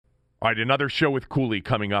All right, another show with Cooley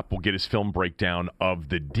coming up. We'll get his film breakdown of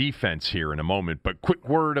the defense here in a moment. But quick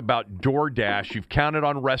word about DoorDash. You've counted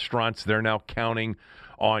on restaurants. They're now counting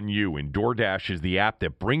on you. And DoorDash is the app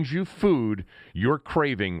that brings you food you're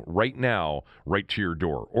craving right now, right to your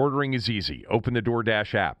door. Ordering is easy. Open the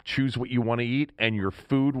DoorDash app. Choose what you want to eat, and your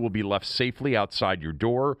food will be left safely outside your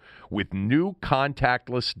door with new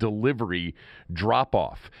contactless delivery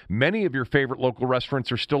drop-off. Many of your favorite local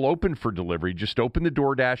restaurants are still open for delivery. Just open the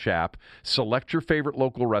DoorDash app, select your favorite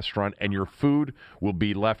local restaurant, and your food will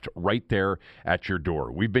be left right there at your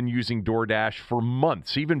door. We've been using DoorDash for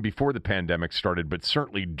months, even before the pandemic started, but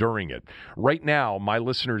certainly during it. Right now, my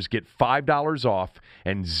listeners get $5 off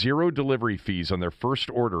and zero delivery fees on their first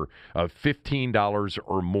order of $15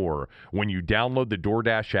 or more when you download the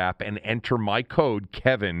DoorDash app and enter my code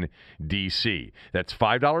KevinDC. That's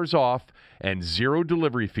 $5 off and zero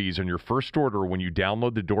delivery fees on your first order when you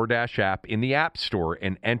download the DoorDash app in the App Store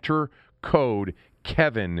and enter code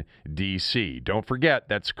KevinDC. Don't forget,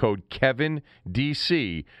 that's code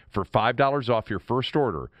KevinDC for $5 off your first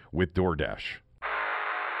order with DoorDash.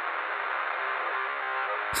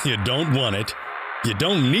 You don't want it, you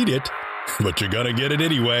don't need it, but you're going to get it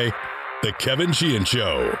anyway. The Kevin Sheehan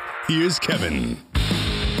Show. Here's Kevin.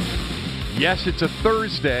 Yes, it's a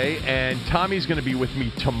Thursday, and Tommy's going to be with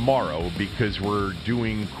me tomorrow because we're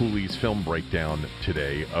doing Cooley's film breakdown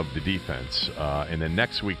today of the defense. And then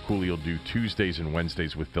next week, Cooley will do Tuesdays and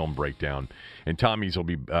Wednesdays with film breakdown. And Tommy will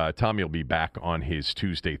be back on his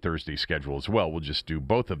Tuesday, Thursday schedule as well. We'll just do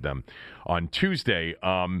both of them on Tuesday.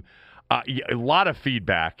 A lot of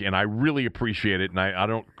feedback, and I really appreciate it. And I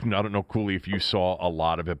don't know, Cooley, if you saw a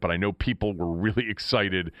lot of it, but I know people were really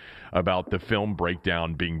excited about the film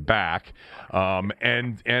breakdown being back,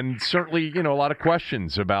 and certainly, a lot of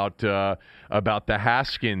questions about the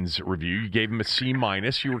Haskins review. You gave him a C-.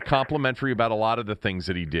 You were complimentary about a lot of the things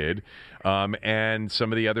that he did, and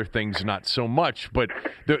some of the other things not so much. But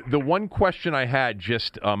the one question I had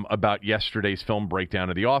just about yesterday's film breakdown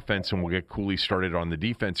of the offense, and we'll get Cooley started on the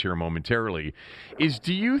defense here momentarily, is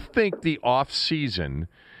do you think the offseason,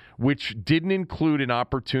 which didn't include an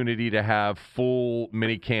opportunity to have full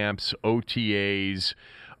mini camps, OTAs,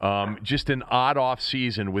 just an odd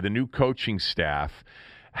offseason with a new coaching staff,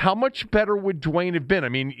 how much better would Dwayne have been? I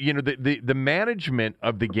mean, the management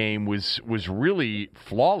of the game was really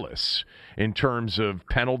flawless in terms of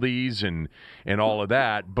penalties and all of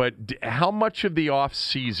that. But how much of the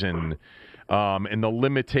offseason and the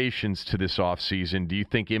limitations to this offseason do you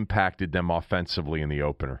think impacted them offensively in the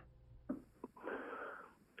opener?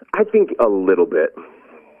 I think a little bit.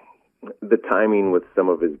 The timing with some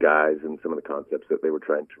of his guys and some of the concepts that they were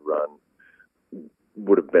trying to run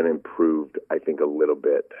would have been improved, I think, a little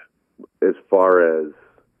bit. As far as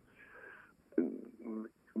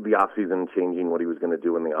the offseason changing what he was going to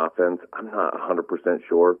do in the offense, I'm not 100%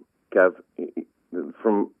 sure, Kev.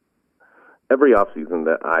 From every offseason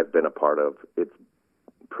that I've been a part of, it's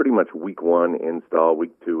pretty much week one install,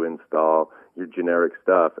 week two install, your generic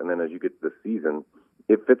stuff, and then as you get to the season,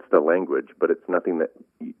 it fits the language, but it's nothing that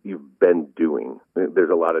you've been doing. There's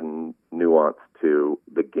a lot of nuance to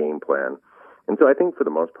the game plan. And so I think for the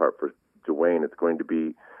most part for Dwayne, it's going to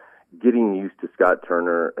be getting used to Scott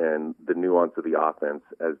Turner and the nuance of the offense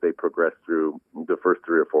as they progress through the first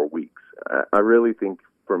 3 or 4 weeks. I really think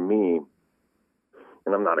for me,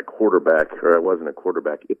 and I'm not a quarterback, or I wasn't a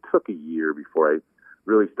quarterback, it took a year before I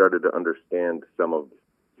really started to understand some of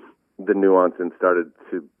the nuance and started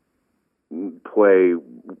to play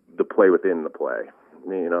the play within the play.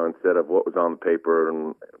 Instead of what was on the paper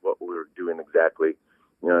and what we were doing exactly,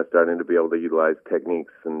 starting to be able to utilize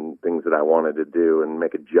techniques and things that I wanted to do and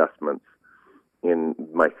make adjustments in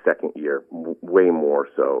my second year, way more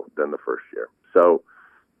so than the first year. So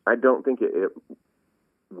I don't think it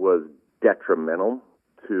was detrimental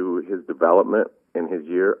to his development in his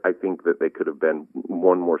year. I think that they could have been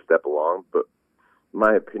one more step along, but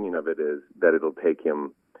my opinion of it is that it'll take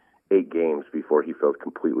him 8 games before he feels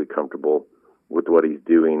completely comfortable with what he's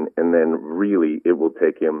doing. And then really it will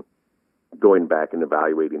take him going back and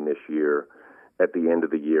evaluating this year at the end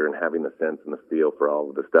of the year and having the sense and the feel for all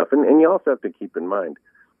of the stuff. And you also have to keep in mind,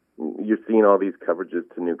 you're seeing all these coverages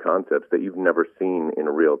to new concepts that you've never seen in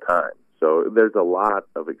real time. So there's a lot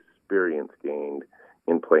of experience gained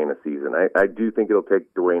in playing a season. I do think it'll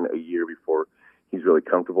take Dwayne a year before he's really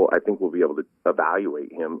comfortable. I think we'll be able to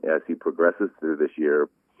evaluate him as he progresses through this year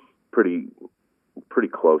pretty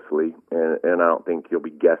closely, and I don't think he'll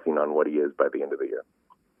be guessing on what he is by the end of the year.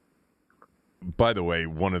 By the way,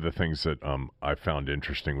 one of the things that I found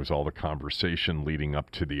interesting was all the conversation leading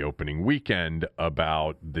up to the opening weekend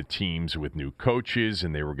about the teams with new coaches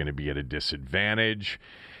and they were going to be at a disadvantage.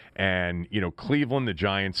 And, Cleveland, the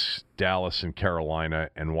Giants, Dallas, and Carolina,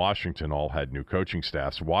 and Washington all had new coaching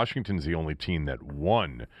staffs. Washington's the only team that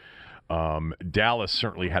won. Dallas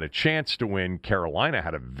certainly had a chance to win. Carolina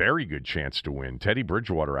had a very good chance to win. Teddy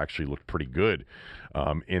Bridgewater actually looked pretty good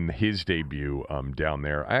in his debut down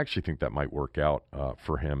there. I actually think that might work out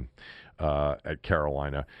for him at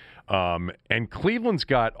Carolina. And Cleveland's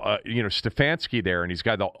got, Stefanski there, and he's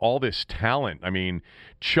got all this talent. I mean,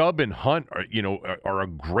 Chubb and Hunt are a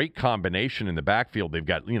great combination in the backfield. They've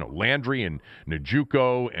got, Landry and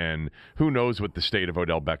Njoku, and who knows what the state of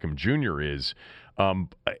Odell Beckham Jr. is.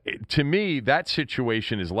 To me, that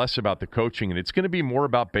situation is less about the coaching, and it's going to be more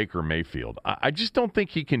about Baker Mayfield. I just don't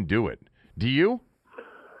think he can do it. Do you?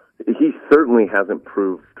 He certainly hasn't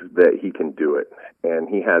proved that he can do it, and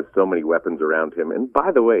he has so many weapons around him. And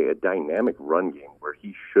by the way, a dynamic run game where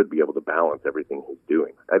he should be able to balance everything he's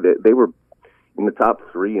doing. They were in the top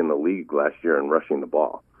 3 in the league last year in rushing the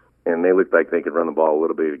ball, and they looked like they could run the ball a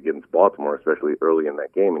little bit against Baltimore, especially early in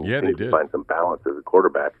that game. And yeah, you can find some balance as a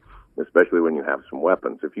quarterback, especially when you have some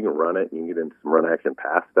weapons. If you can run it, you can get into some run-action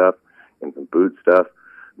pass stuff and some boot stuff.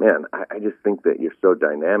 Man, I just think that you're so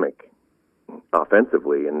dynamic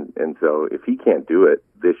offensively, and so if he can't do it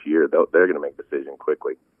this year, they're going to make a decision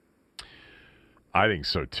quickly. I think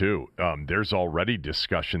so, too. There's already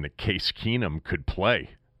discussion that Case Keenum could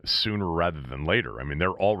play sooner rather than later. I mean,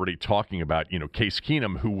 they're already talking about, Case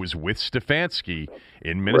Keenum, who was with Stefanski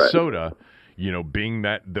in Minnesota, right, being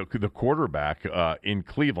the quarterback in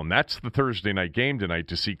Cleveland. That's the Thursday night game tonight,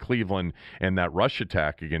 to see Cleveland and that rush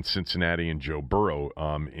attack against Cincinnati and Joe Burrow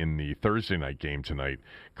in the Thursday night game tonight.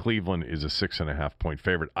 Cleveland is a 6.5-point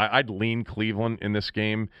favorite. I'd lean Cleveland in this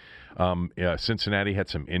game. Cincinnati had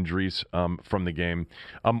some injuries from the game.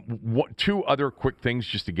 Two other quick things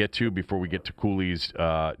just to get to before we get to Cooley's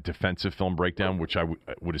defensive film breakdown, which I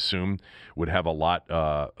would assume would have a lot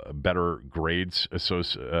better grades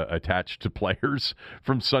attached to players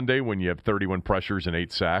from Sunday when you have 31 pressures and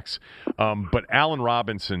 8 sacks. But Allen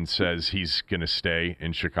Robinson says he's going to stay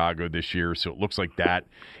in Chicago this year, so it looks like that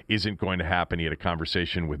isn't going to happen. He had a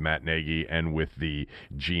conversation with Matt Nagy and with the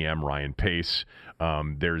GM, Ryan Pace.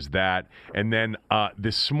 There's that. And then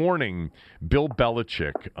this morning, Bill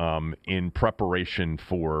Belichick, in preparation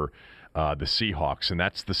for the Seahawks, and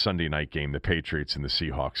that's the Sunday night game, the Patriots and the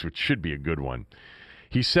Seahawks, which should be a good one.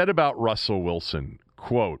 He said about Russell Wilson,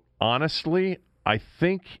 quote, "Honestly, I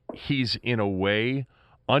think he's in a way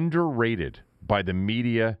underrated by the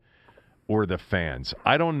media or the fans.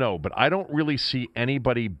 I don't know, but I don't really see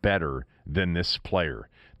anybody better than this player.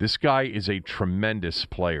 This guy is a tremendous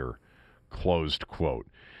player," closed quote.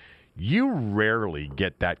 You rarely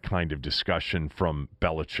get that kind of discussion from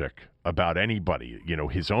Belichick about anybody,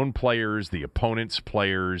 his own players, the opponent's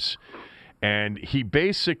players. And he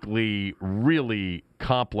basically really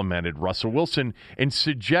complimented Russell Wilson and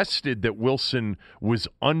suggested that Wilson was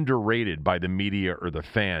underrated by the media or the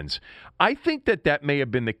fans. I think that may have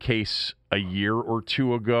been the case a year or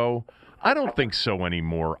two ago. I don't think so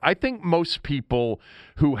anymore. I think most people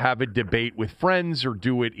who have a debate with friends or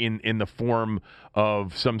do it in the form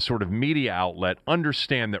of some sort of media outlet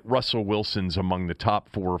understand that Russell Wilson's among the top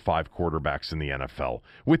 4 or 5 quarterbacks in the NFL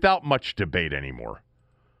without much debate anymore.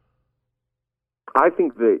 I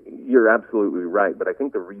think that you're absolutely right, but I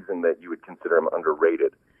think the reason that you would consider him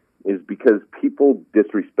underrated is because people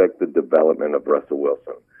disrespect the development of Russell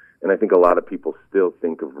Wilson. And I think a lot of people still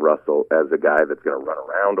think of Russell as a guy that's going to run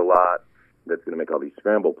around a lot, that's going to make all these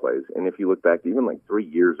scramble plays. And if you look back even like 3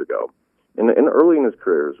 years ago, and early in his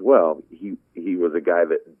career as well, he was a guy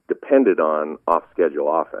that depended on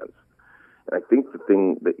off-schedule offense. And I think the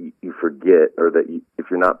thing that you forget, or that if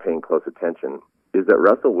you're not paying close attention, is that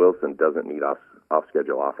Russell Wilson doesn't need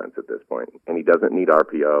off-schedule offense at this point. And he doesn't need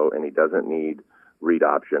RPO, and he doesn't need read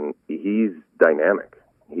option. He's dynamic.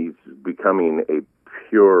 He's becoming a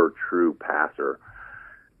pure, true passer.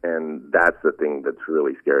 And that's the thing that's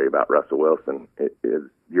really scary about Russell Wilson. It is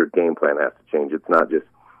your game plan has to change. It's not just,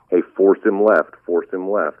 hey, force him left,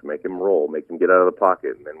 make him roll, make him get out of the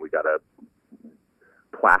pocket, and then we got to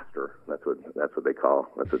plaster. That's what they call.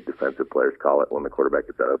 That's what defensive players call it when the quarterback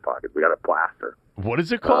gets out of the pocket. We got to plaster. What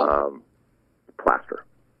is it called? Plaster.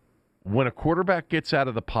 When a quarterback gets out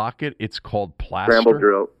of the pocket, it's called plaster. Scramble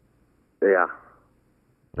drill. Yeah,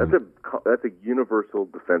 that's a universal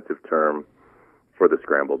defensive term for the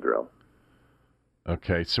scramble drill.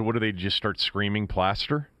 Okay, so what do they just start screaming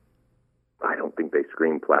plaster? I don't think they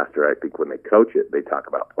scream plaster. I think when they coach it, they talk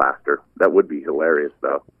about plaster. That would be hilarious,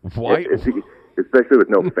 though. Why? Especially with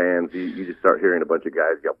no fans, you just start hearing a bunch of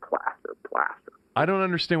guys yell plaster, plaster. I don't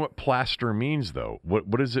understand what plaster means, though. What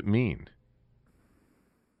does it mean?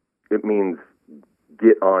 It means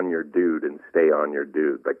get on your dude and stay on your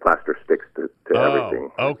dude. Like plaster sticks to everything.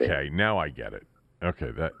 Okay, now I get it.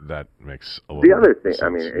 Okay, that makes a little. The other thing, sense. I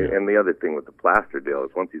mean, and the other thing with the plaster deal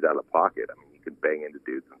is once he's out of the pocket, I mean, you can bang into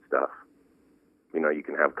dudes and stuff. You know, you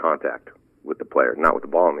can have contact with the player, not with the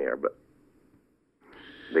ball in the air, but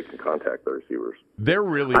they can contact the receivers.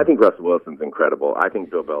 I think Russell Wilson's incredible. I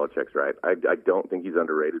think Bill Belichick's right. I don't think he's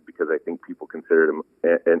underrated because I think people consider him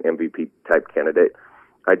an MVP type candidate.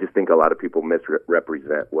 I just think a lot of people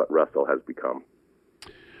misrepresent what Russell has become.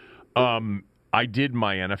 I did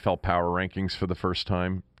my NFL power rankings for the first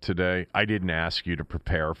time today. I didn't ask you to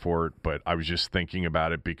prepare for it, but I was just thinking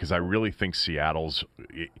about it because I really think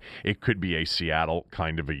it could be a Seattle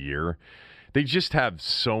kind of a year. They just have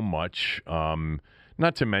so much,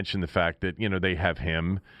 not to mention the fact that, they have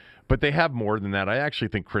him, but they have more than that. I actually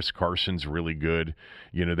think Chris Carson's really good.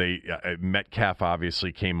 Metcalf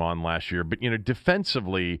obviously came on last year, but,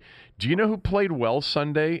 defensively, do you know who played well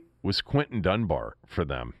Sunday? Was Quentin Dunbar for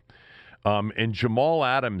them. And Jamal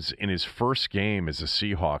Adams in his first game as a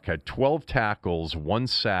Seahawk had 12 tackles, 1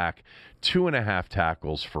 sack, 2.5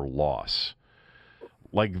 tackles for loss.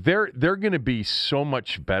 Like they're going to be so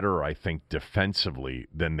much better, I think, defensively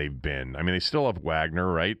than they've been. I mean, they still have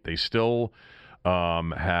Wagner, right? They still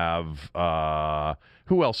have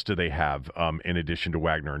who else do they have in addition to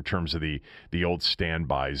Wagner in terms of the old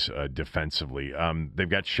standbys defensively? They've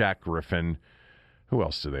got Shaq Griffin. Who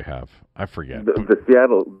else do they have? I forget. The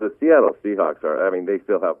Seattle Seahawks are. I mean, they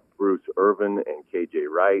still have Bruce Irvin and KJ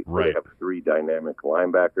Wright. Right. They have 3 dynamic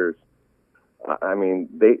linebackers. I mean,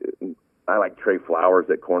 I like Trey Flowers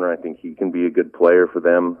at corner. I think he can be a good player for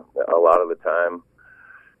them a lot of the time.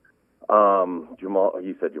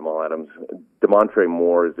 You said Jamal Adams. Demontre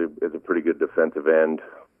Moore is a pretty good defensive end.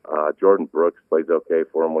 Jordan Brooks plays okay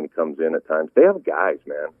for him when he comes in at times. They have guys,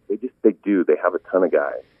 man. They do. They have a ton of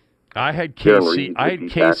guys. I had KC. I had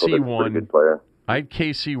KC one. I had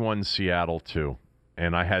KC one Seattle too,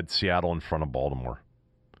 and I had Seattle in front of Baltimore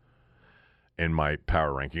in my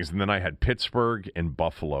power rankings, and then I had Pittsburgh and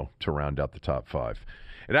Buffalo to round out the top 5.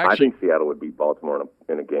 I think Seattle would beat Baltimore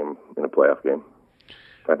in a playoff game.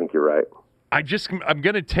 I think you're right. I'm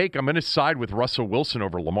going to side with Russell Wilson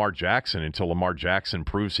over Lamar Jackson until Lamar Jackson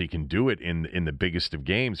proves he can do it in the biggest of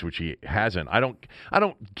games, which he hasn't. I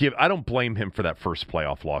don't blame him for that first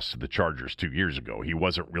playoff loss to the Chargers 2 years ago. He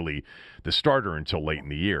wasn't really the starter until late in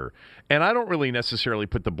the year. And I don't really necessarily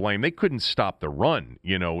put the blame. They couldn't stop the run,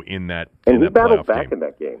 in that And he battled playoff back game. in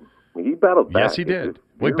that game. He battled back. Yes, he did.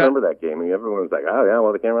 You remember that game? And everyone was like, oh, yeah,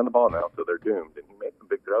 well, they can't run the ball now, so they're doomed. And he made some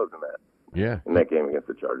big throws in that. Yeah. In that game against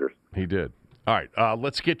the Chargers. He did. All right,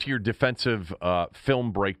 let's get to your defensive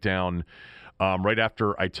film breakdown right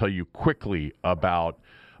after I tell you quickly about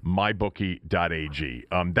mybookie.ag.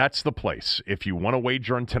 That's the place. If you want to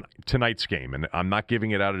wager on tonight's game, and I'm not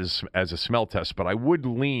giving it out as a smell test, but I would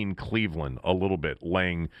lean Cleveland a little bit,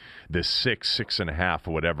 laying the 6.5,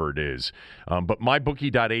 or whatever it is. But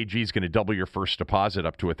mybookie.ag is going to double your first deposit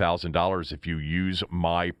up to $1,000 if you use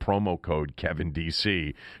my promo code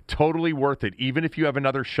KevinDC. Totally worth it. Even if you have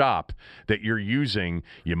another shop that you're using,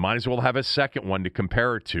 you might as well have a second one to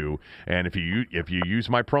compare it to. And if you use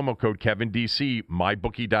my promo code KevinDC,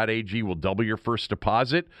 mybookie.ag will double your first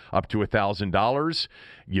deposit up to $1,000.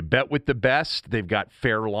 You bet with the best. They've got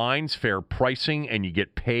fair lines, fair pricing, and you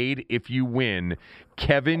get paid if you win.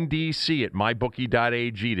 Kevin DC at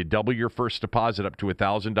mybookie.ag to double your first deposit up to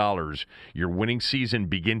 $1,000. Your winning season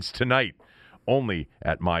begins tonight, only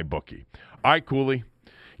at MyBookie. All right, Cooley.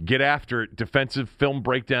 Get after it. Defensive film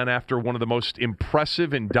breakdown after one of the most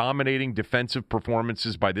impressive and dominating defensive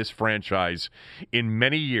performances by this franchise in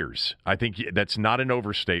many years. I think that's not an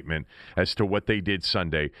overstatement as to what they did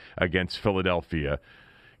Sunday against Philadelphia.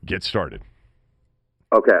 Get started.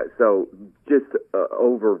 Okay, so just an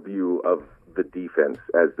overview of the defense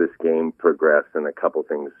as this game progressed and a couple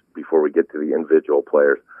things before we get to the individual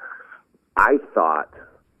players. I thought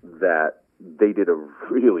that they did a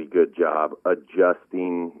really good job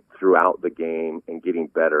adjusting throughout the game and getting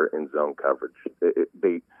better in zone coverage.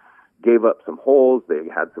 They gave up some holes. They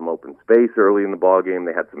had some open space early in the ball game.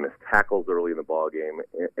 They had some missed tackles early in the ball game.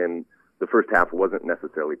 And the first half wasn't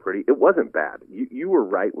necessarily pretty. It wasn't bad. You were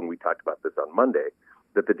right when we talked about this on Monday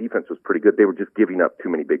that the defense was pretty good. They were just giving up too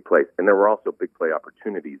many big plays. And there were also big play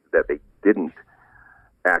opportunities that they didn't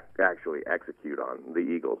actually execute on, the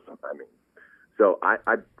Eagles. So I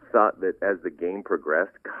thought that as the game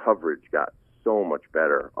progressed, coverage got so much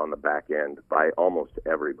better on the back end by almost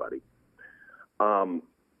everybody.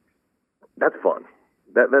 That's fun.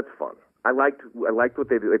 That's fun. I liked what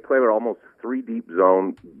they did. They played with almost 3 deep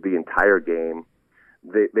zone the entire game.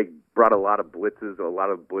 They brought a lot of blitzes. A lot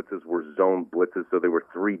of blitzes were zone blitzes, so they were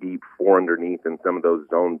 3 deep, 4 underneath, and some of those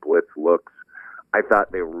zone blitz looks. I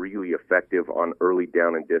thought they were really effective on early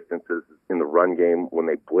down and distances in the run game when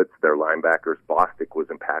they blitzed their linebackers. Bostic was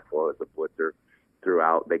impactful as a blitzer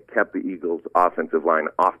throughout. They kept the Eagles' offensive line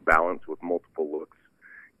off balance with multiple looks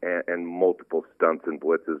and multiple stunts and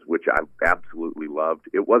blitzes, which I absolutely loved.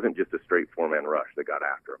 It wasn't just a straight 4-man rush that got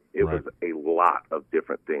after him. It was a lot of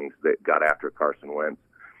different things that got after Carson Wentz.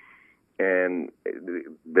 And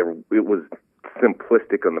it was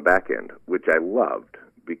simplistic on the back end, which I loved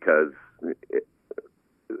because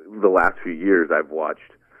the last few years I've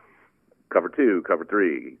watched cover 2, cover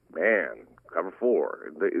 3, man, cover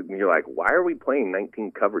 4. And you're like, why are we playing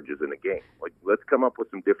 19 coverages in a game? Like, let's come up with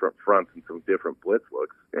some different fronts and some different blitz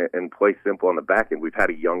looks and play simple on the back end. We've had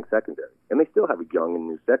a young secondary, and they still have a young and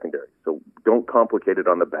new secondary. So don't complicate it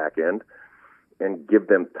on the back end and give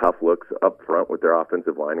them tough looks up front with their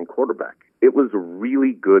offensive line and quarterback. It was a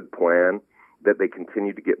really good plan that they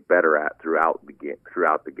continued to get better at throughout the game,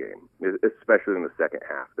 especially in the second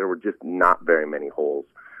half. There were just not very many holes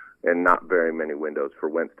and not very many windows for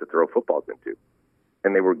Wentz to throw footballs into.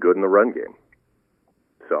 And they were good in the run game.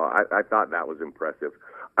 So I thought that was impressive.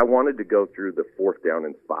 I wanted to go through the 4th down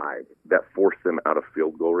and 5 that forced them out of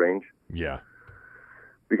field goal range. Yeah.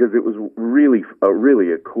 Because it was really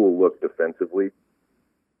a cool look defensively.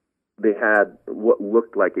 They had what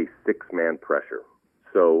looked like a 6-man pressure.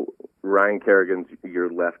 So Ryan Kerrigan's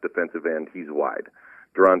your left defensive end, he's wide.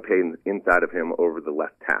 Deron Payton's inside of him over the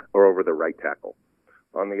over the right tackle.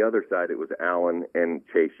 On the other side, it was Allen and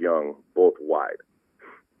Chase Young, both wide.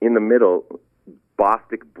 In the middle,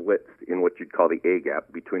 Bostic blitzed in what you'd call the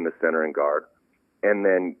A-gap between the center and guard. And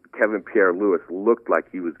then Kevin Pierre-Louis looked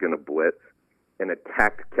like he was going to blitz and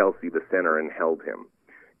attacked Kelsey, the center, and held him.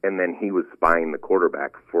 And then he was spying the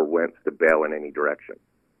quarterback for Wentz to bail in any direction.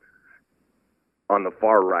 On the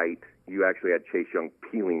far right, you actually had Chase Young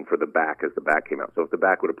peeling for the back as the back came out. So if the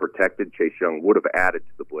back would have protected, Chase Young would have added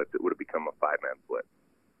to the blitz. It would have become a 5-man blitz.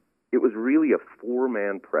 It was really a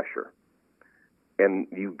 4-man pressure. And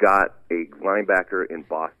you got a linebacker in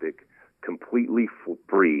Bostic completely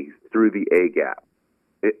free through the A-gap.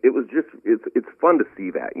 It was just, it's fun to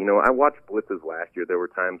see that. You know, I watched blitzes last year. There were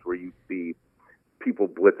times where you see people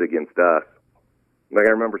blitz against us. Like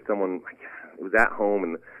I remember someone, it was at home,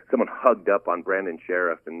 and someone hugged up on Brandon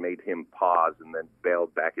Sheriff and made him pause and then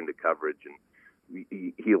bailed back into coverage. And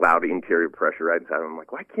he allowed interior pressure right inside. I'm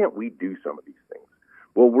like, why can't we do some of these things?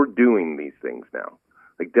 Well, we're doing these things now.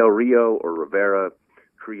 Like Del Rio or Rivera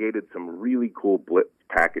created some really cool blitz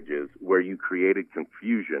packages where you created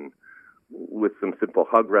confusion with some simple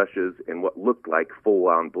hug rushes and what looked like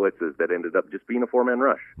full-on blitzes that ended up just being a 4-man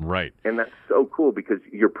rush. Right. And that's so cool because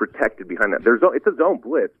you're protected behind that. It's a zone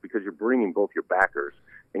blitz because you're bringing both your backers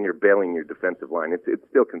and you're bailing your defensive line. It's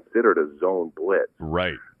still considered a zone blitz.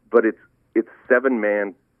 Right. But it's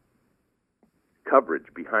 7-man coverage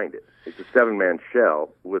behind it. It's a 7-man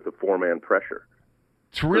shell with a 4-man pressure.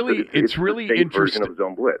 It's really interesting. Version of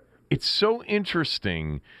zone blitz. It's so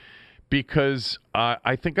interesting because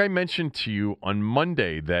I think I mentioned to you on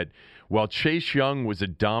Monday that while Chase Young was a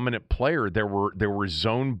dominant player, there were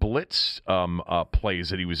zone blitz plays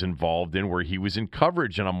that he was involved in where he was in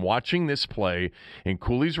coverage. And I'm watching this play, and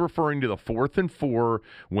Cooley's referring to the 4th and 4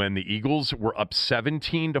 when the Eagles were up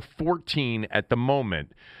 17-14 at the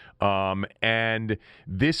moment. And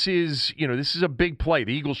this is a big play.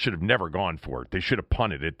 The Eagles should have never gone for it. They should have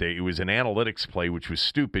punted it. It was an analytics play, which was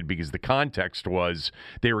stupid because the context was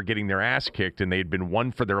they were getting their ass kicked and they had been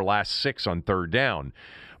 1 for their last 6 on 3rd down.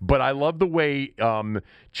 But I love the way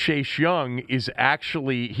Chase Young is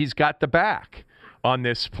he's got the back on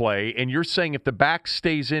this play, and you're saying if the back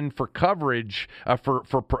stays in for coverage for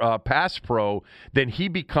pass pro, then he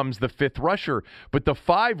becomes the 5th rusher. But the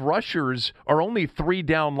 5 rushers are only 3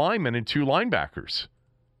 down linemen and 2 linebackers.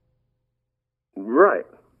 Right.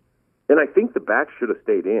 And I think the back should have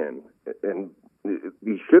stayed in, and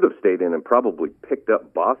he should have stayed in and probably picked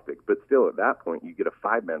up Bostic. But still, at that point, you get a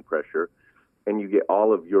 5-man pressure, and you get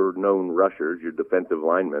all of your known rushers, your defensive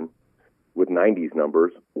linemen, with 90s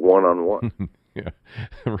numbers, one-on-one. Yeah,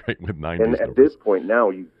 right, with 90s And at numbers. this point now,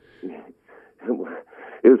 it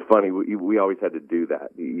was funny. We always had to do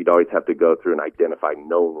that. You'd always have to go through and identify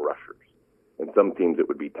known rushers. And some teams it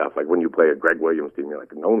would be tough. Like when you play a Greg Williams team, you're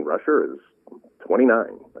like, a known rusher is 29.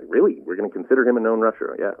 Like, really? We're going to consider him a known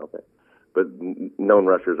rusher? Yeah, okay. But known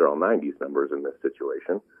rushers are all 90s numbers in this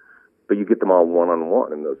situation. But you get them all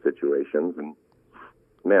one-on-one in those situations. And,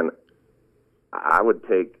 man, I would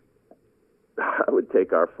take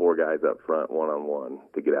our 4 guys up front one-on-one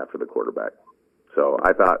to get after the quarterback. So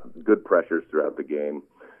I thought good pressures throughout the game,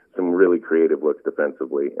 some really creative looks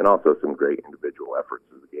defensively, and also some great individual efforts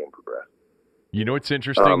as the game progressed. You know, it's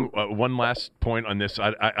interesting. One last point on this.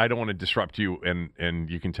 I don't want to disrupt you, and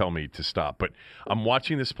you can tell me to stop. But I'm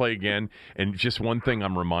watching this play again, and just one thing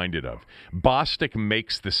I'm reminded of. Bostic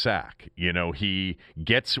makes the sack. You know, he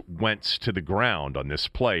gets Wentz to the ground on this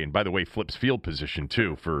play. And by the way, flips field position,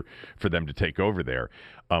 too, for them to take over there,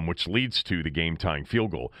 which leads to the game-tying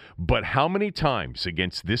field goal. But how many times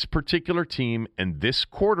against this particular team and this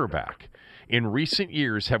quarterback in recent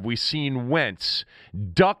years have we seen Wentz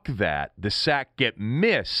duck that, the sack get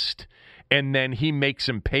missed, and then he makes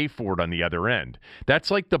him pay for it on the other end?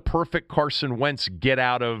 That's like the perfect Carson Wentz get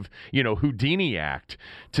out of, Houdini act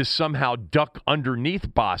to somehow duck underneath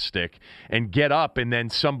Bostic and get up, and then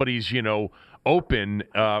somebody's, open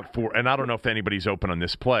for, and I don't know if anybody's open on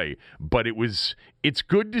this play, but it's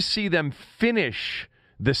good to see them finish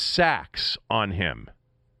the sacks on him.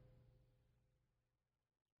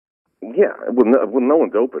 Yeah, well, no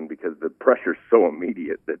one's open because the pressure's so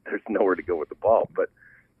immediate that there's nowhere to go with the ball. But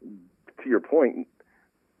to your point,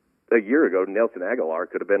 a year ago, Nelson Aguilar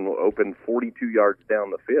could have been open 42 yards down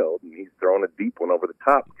the field, and he's throwing a deep one over the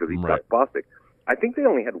top because he got Bostic. I think they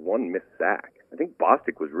only had one missed sack. I think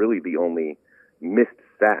Bostic was really the only missed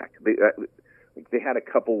sack. They had a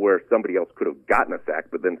couple where somebody else could have gotten a sack,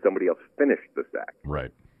 but then somebody else finished the sack.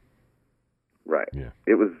 Right. Yeah.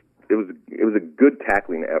 It was a good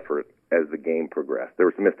tackling effort as the game progressed. There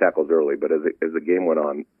were some missed tackles early, but as the game went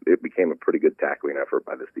on, it became a pretty good tackling effort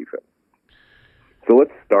by this defense. So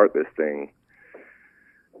let's start this thing.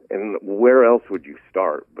 And where else would you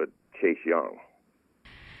start but Chase Young?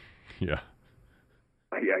 Yeah.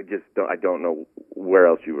 I don't know where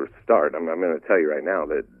else you would start. I'm going to tell you right now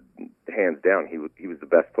that hands down he was the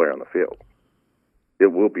best player on the field.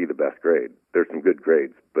 It will be the best grade. There's some good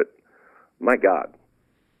grades, but my God.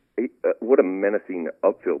 What a menacing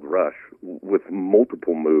upfield rush with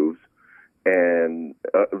multiple moves and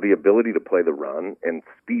the ability to play the run and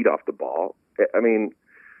speed off the ball. I mean,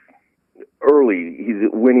 early he's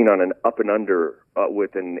winning on an up and under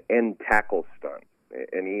with an end tackle stunt,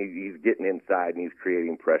 and he's getting inside and he's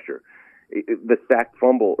creating pressure. The sack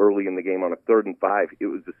fumble early in the game on a 3rd and 5, it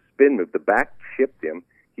was a spin move. The back chipped him.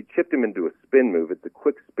 He chipped him into a spin move. It's a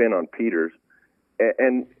quick spin on Peters,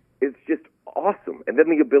 and it's just awesome. And then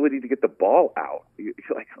the ability to get the ball out. You're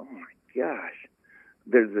like, oh my gosh.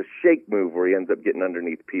 There's a shake move where he ends up getting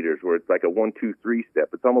underneath Peters, where it's like a 1-2-3 step.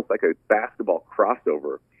 It's almost like a basketball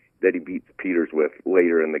crossover that he beats Peters with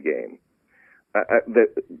later in the game.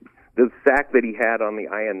 The sack that he had on the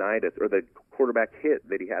Ioannidis, or the quarterback hit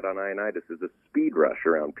that he had on Ioannidis, is a speed rush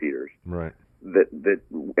around Peters. Right. That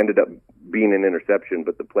ended up being an interception,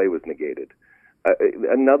 but the play was negated.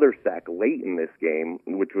 Another sack late in this game,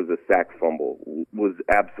 which was a sack fumble, was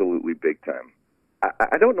absolutely big time.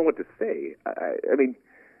 I don't know what to say. I mean,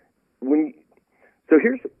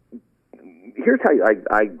 here's how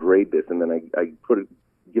I grade this, and then I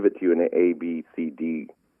give it to you in an A, B, C, D.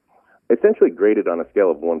 Essentially graded on a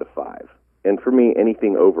scale of 1 to 5, and for me,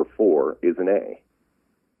 anything over 4 is an A.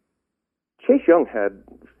 Chase Young had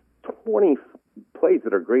 20 plays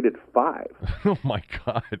that are graded 5. Oh my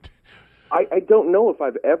God. I don't know if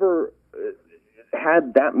I've ever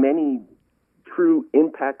had that many true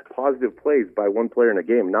impact positive plays by one player in a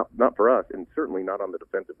game, not for us, and certainly not on the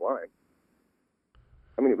defensive line.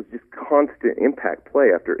 I mean, it was just constant impact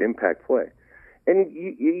play after impact play. And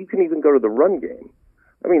you can even go to the run game.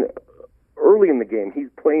 I mean, early in the game, he's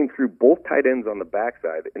playing through both tight ends on the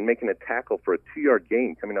backside and making a tackle for a 2-yard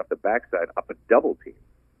gain coming off the backside up a double team.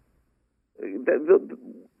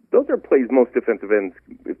 Those are plays most defensive ends,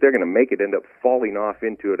 if they're going to make it, end up falling off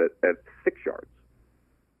into it at 6 yards.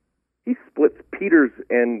 He splits Peters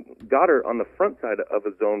and Goddard on the front side of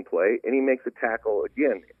a zone play, and he makes a tackle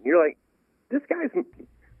again. And you're like, this guy's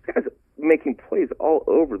making plays all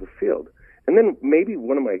over the field. And then maybe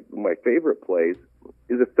one of my favorite plays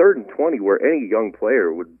is a 3rd and 20 where any young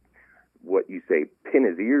player would, pin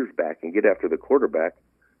his ears back and get after the quarterback,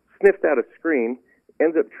 sniffs out a screen,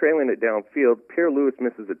 ends up trailing it downfield. Pierre Lewis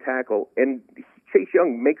misses a tackle, and Chase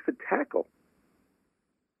Young makes a tackle.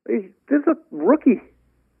 This is a rookie.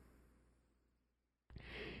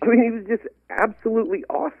 I mean, he was just absolutely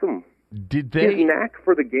awesome. His knack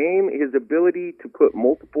for the game, his ability to put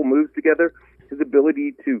multiple moves together, his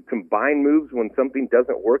ability to combine moves when something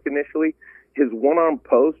doesn't work initially, his one-arm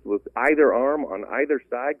post with either arm on either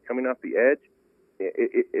side coming off the edge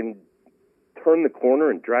and turn the corner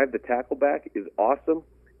and drive the tackle back is awesome.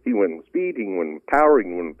 He can win with speed, he can win with power, he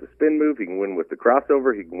can win with the spin move, he can win with the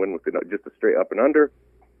crossover, he can win with just a straight up and under.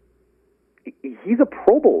 He's a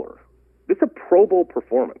Pro Bowler. It's a Pro Bowl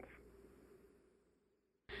performance.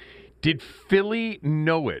 Did Philly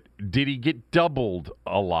know it? Did he get doubled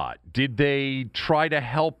a lot? Did they try to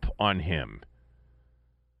help on him?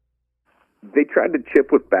 They tried to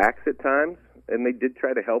chip with backs at times, and they did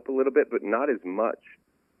try to help a little bit, but not as much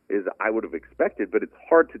as I would have expected. But it's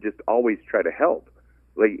hard to just always try to help.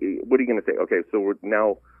 Like, what are you going to say? Okay, so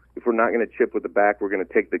if we're not going to chip with the back, we're going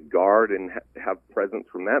to take the guard and have presence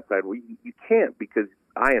from that side. Well, you can't, because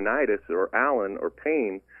Ioannidis or Allen or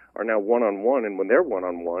Payne are now one-on-one, and when they're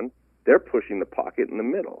one-on-one, they're pushing the pocket in the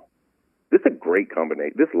middle. This is a great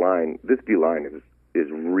combination. This D-line is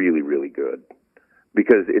really, really good,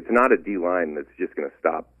 because it's not a D-line that's just going to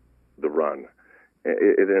stop the run. And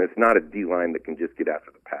it's not a D-line that can just get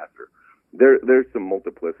after the passer. There's some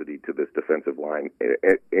multiplicity to this defensive line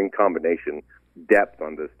in combination, depth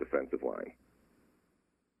on this defensive line.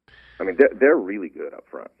 I mean, they're really good up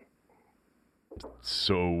front.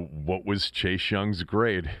 So what was Chase Young's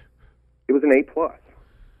grade? It was an A+.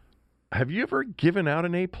 Have you ever given out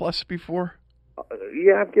an A+ before?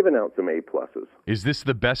 Yeah, I've given out some A+. Is this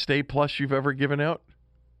the best A+ you've ever given out?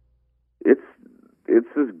 It's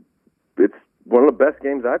one of the best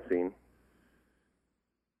games I've seen.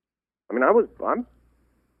 I mean, I'm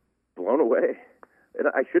blown away. And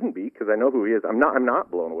I shouldn't be, because I know who he is. I'm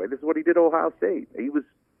not blown away. This is what he did at Ohio State. He was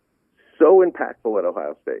so impactful at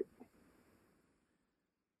Ohio State.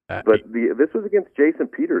 But this was against Jason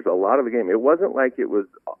Peters a lot of the game. It wasn't like it was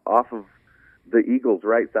off of the Eagles'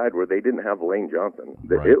 right side where they didn't have Lane Johnson.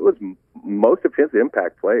 Right. It was most of his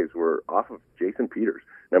impact plays were off of Jason Peters.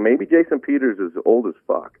 Now, maybe Jason Peters is old as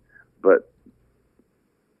fuck, but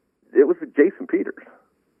it was Jason Peters.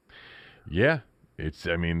 Yeah.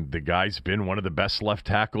 The guy's been one of the best left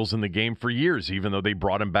tackles in the game for years, even though they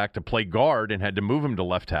brought him back to play guard and had to move him to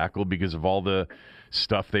left tackle because of all the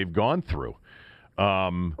stuff they've gone through.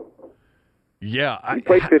 He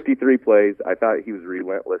played 53 plays. I thought he was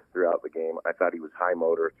relentless throughout the game. I thought he was high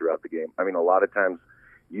motor throughout the game. I mean, a lot of times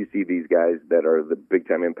you see these guys that are the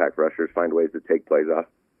big-time impact rushers find ways to take plays off.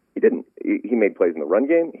 He didn't. He made plays in the run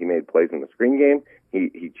game. He made plays in the screen game.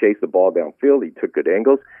 He chased the ball downfield. He took good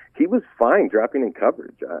angles. He was fine dropping in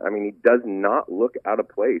coverage. I mean, he does not look out of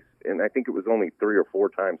place. And I think it was only 3 or 4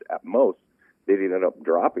 times at most that he ended up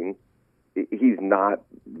dropping. He's not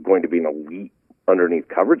going to be an elite underneath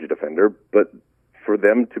coverage defender, but for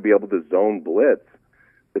them to be able to zone blitz,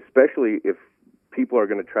 especially if people are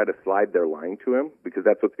going to try to slide their line to him, because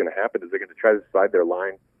that's what's going to happen, is they're going to try to slide their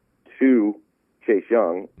line to Chase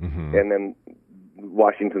Young, and then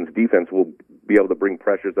Washington's defense will be able to bring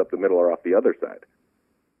pressures up the middle or off the other side.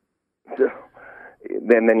 So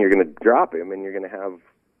then you're going to drop him, and you're going to have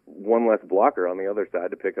one less blocker on the other side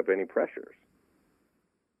to pick up any pressures.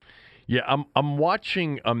 Yeah, I'm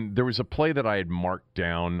watching. There was a play that I had marked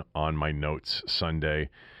down on my notes Sunday.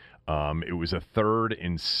 It was a 3rd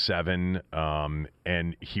and 7,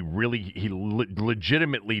 and he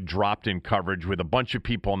legitimately dropped in coverage with a bunch of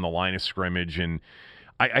people on the line of scrimmage, and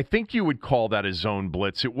I think you would call that a zone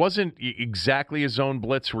blitz. It wasn't exactly a zone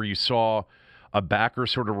blitz where you saw a backer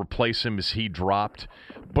sort of replace him as he dropped,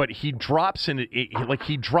 but he drops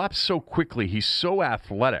he drops so quickly. He's so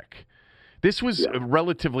athletic. This was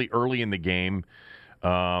relatively early in the game,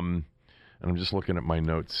 and I'm just looking at my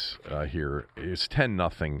notes here. It's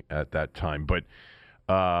 10-0 at that time, but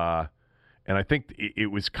and I think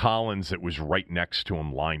it was Collins that was right next to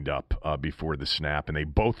him, lined up before the snap, and they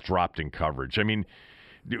both dropped in coverage. I mean,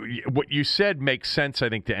 what you said makes sense, I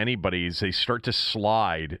think, to anybody. Is they start to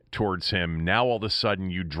slide towards him. Now all of a sudden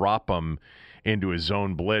you drop them into a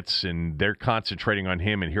zone blitz, and they're concentrating on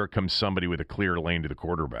him, and here comes somebody with a clear lane to the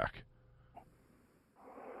quarterback.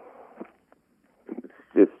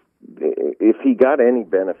 If he got any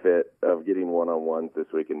benefit of getting one-on-ones this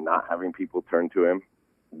week and not having people turn to him,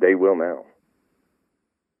 they will now.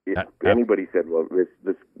 If anybody said, well,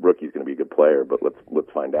 this rookie's going to be a good player, but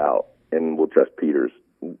let's find out, and we'll trust Peters,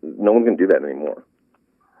 no one's going to do that anymore.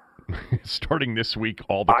 Starting this week,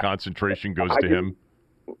 all the concentration goes to him.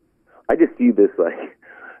 I just see this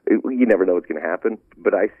you never know what's going to happen,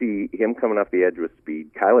 but I see him coming off the edge with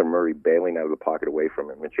speed, Kyler Murray bailing out of the pocket away from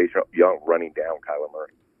him, and Chase Young running down Kyler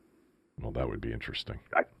Murray. Well, that would be interesting.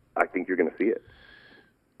 I think you're going to see it.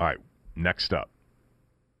 All right, next up.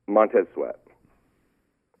 Montez Sweat.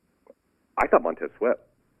 I thought Montez Sweat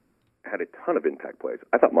had a ton of impact plays.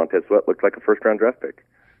 I thought Montez Sweat looked like a first-round draft pick.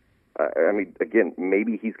 I mean, again,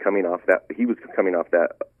 maybe he was coming off that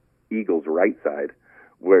Eagles right side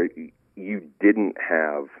where you didn't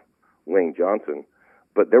have Lane Johnson,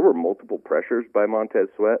 but there were multiple pressures by Montez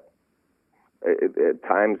Sweat. At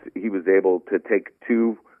times, he was able to take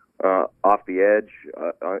 2 off the edge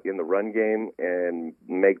in the run game and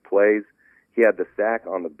make plays. He had the sack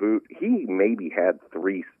on the boot. He maybe had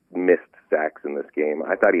 3 missed sacks in this game.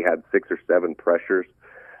 I thought he had 6 or 7 pressures.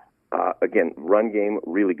 Again, run game,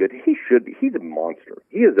 really good. He's a monster.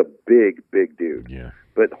 He is a big, big dude. Yeah.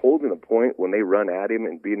 But holding a point when they run at him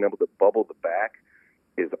and being able to bubble the back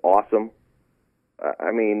is awesome.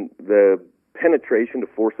 I mean, the penetration to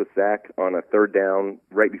force a sack on a third down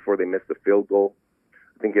right before they missed the field goal,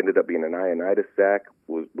 I think ended up being an Ioannidis sack,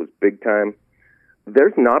 was big time.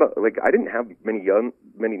 There's not I didn't have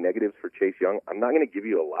many negatives for Chase Young. I'm not going to give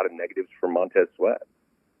you a lot of negatives for Montez Sweat.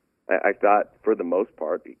 I thought for the most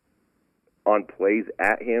part, on plays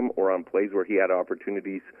at him or on plays where he had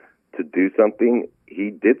opportunities to do something,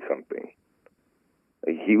 he did something.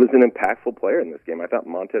 He was an impactful player in this game. I thought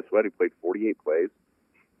Montez Sweat, who played 48 plays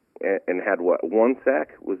and had, 1 sack?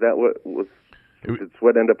 Was that what was... Did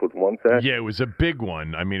Sweat end up with 1 sack? Yeah, it was a big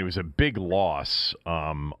one. I mean, it was a big loss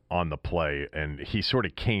on the play, and he sort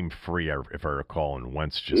of came free, if I recall, and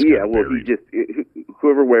Wentz just got buried.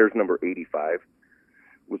 Whoever wears number 85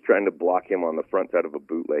 was trying to block him on the front side of a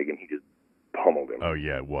bootleg, and he just pummeled him. Oh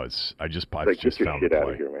yeah, it was. I just get your found shit the out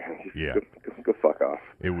play. of here, man. Yeah, go fuck off.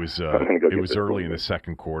 It was early in the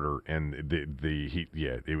second quarter, and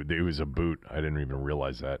it was a boot. I didn't even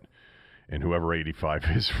realize that. And whoever 85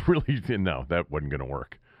 is really no, that wasn't going to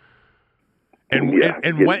work. And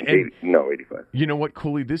 85. You know what,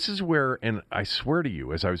 Cooley? This is where, and I swear to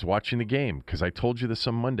you, as I was watching the game, because I told you this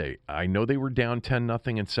on Monday, I know they were down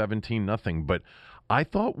 10-0 and 17-0, but I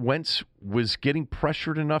thought Wentz was getting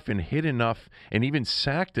pressured enough and hit enough and even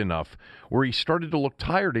sacked enough where he started to look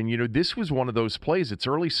tired. And, this was one of those plays. It's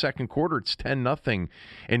early second quarter. It's 10-0.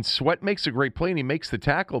 And Sweat makes a great play, and he makes the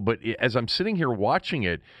tackle. But as I'm sitting here watching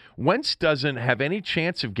it, Wentz doesn't have any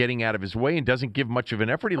chance of getting out of his way and doesn't give much of an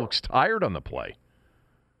effort. He looks tired on the play.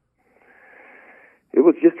 It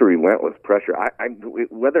was just a relentless pressure.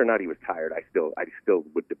 Whether or not he was tired, I still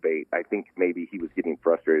would debate. I think maybe he was getting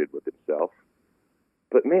frustrated with himself.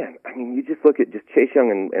 But, man, I mean, you just look at just Chase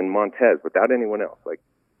Young and Montez without anyone else.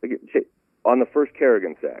 On the first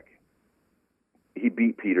Kerrigan sack, he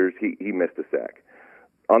beat Peters. He missed a sack.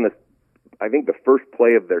 I think the first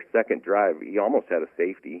play of their second drive, he almost had a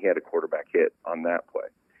safety. He had a quarterback hit on that play.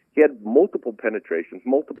 He had multiple penetrations,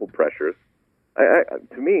 multiple pressures.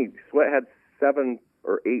 To me, Sweat had 7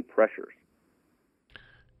 or 8 pressures.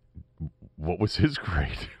 What was his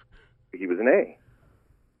grade? He was an A.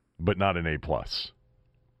 But not an A+.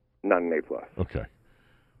 Not an A+. Okay.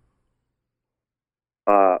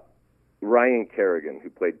 Ryan Kerrigan,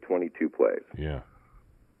 who played 22 plays. Yeah.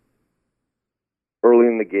 Early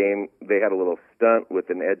in the game, they had a little stunt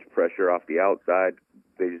with an edge pressure off the outside.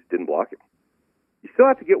 They just didn't block him. You still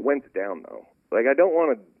have to get Wentz down, though. I don't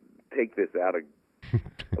want to take this out of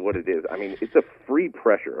what it is. I mean, it's a free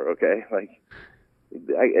pressure, okay? I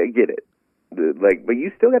get it. But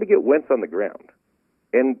you still got to get Wentz on the ground.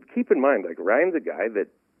 And keep in mind, Ryan's a guy that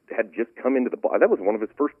had just come into the ball. That was one of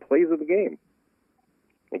his first plays of the game.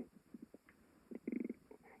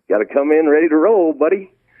 Got to come in ready to roll,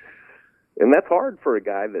 buddy. And that's hard for a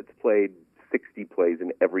guy that's played 60 plays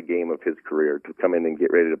in every game of his career to come in and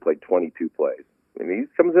get ready to play 22 plays. I mean, he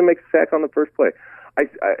comes in and makes a sack on the first play.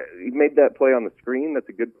 He made that play on the screen. That's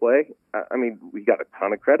a good play. I mean, we got a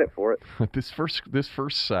ton of credit for it. This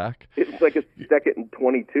first sack. It's like a 2nd and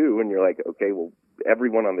 22, and you're like, okay, well,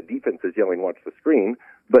 everyone on the defense is yelling, watch the screen,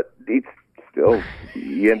 but it's still,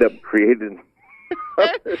 you end up creating.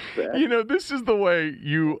 This is the way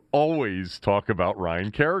you always talk about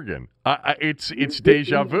Ryan Kerrigan. It's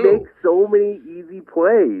deja vu. He makes so many easy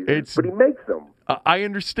plays, but he makes them. I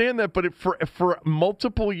understand that, but for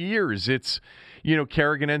multiple years, it's,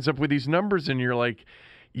 Kerrigan ends up with these numbers, and you're like,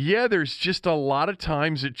 yeah, there's just a lot of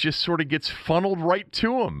times it just sort of gets funneled right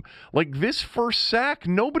to him. Like this first sack,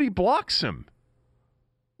 nobody blocks him.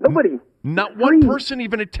 Nobody. Not one person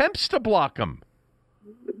even attempts to block him.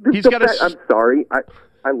 I'm sorry.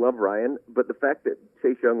 I love Ryan, but the fact that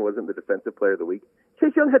Chase Young wasn't the defensive player of the week,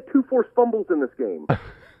 Chase Young had 2 forced fumbles in this game.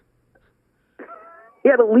 He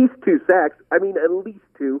had at least 2 sacks. I mean, at least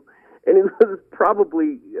 2. And it was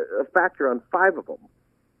probably a factor on 5 of them.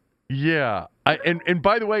 Yeah. And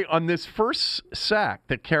by the way, on this first sack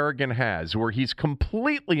that Kerrigan has, where he's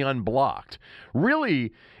completely unblocked,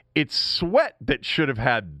 really, it's Sweat that should have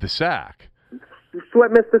had the sack.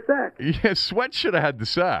 Sweat missed the sack. Yeah, Sweat should have had the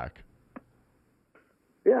sack.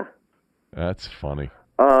 Yeah. That's funny.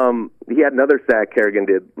 He had another sack Kerrigan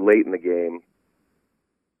did late in the game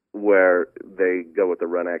where they go with the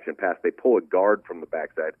run action pass. They pull a guard from the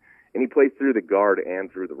backside, and he plays through the guard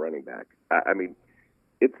and through the running back. I mean,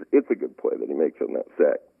 it's a good play that he makes on that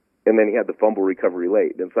sack. And then he had the fumble recovery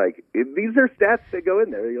late. And it's like, these are stats that go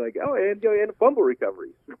in there. You're like, oh, and fumble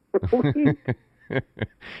recoveries.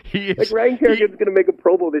 Like Ryan Kerrigan's going to make a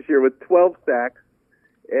Pro Bowl this year with 12 sacks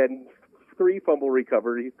and 3 fumble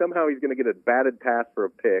recoveries. Somehow he's going to get a batted pass for a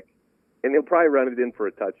pick, and he'll probably run it in for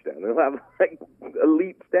a touchdown. He'll have like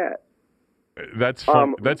elite stats. That's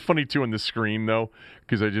funny too on the screen though,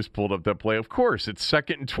 because I just pulled up that play. Of course, it's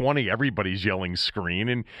 2nd and 20. Everybody's yelling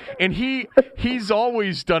screen, and he's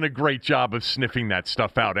always done a great job of sniffing that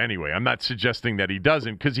stuff out. Anyway, I'm not suggesting that he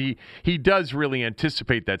doesn't, because he does really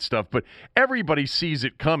anticipate that stuff. But everybody sees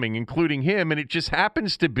it coming, including him, and it just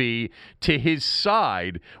happens to be to his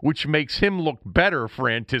side, which makes him look better for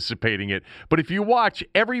anticipating it. But if you watch,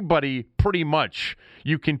 everybody pretty much,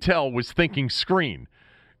 you can tell, was thinking screen.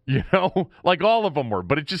 You know, like all of them were,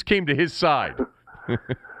 but it just came to his side.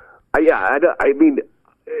 I mean,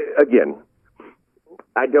 again,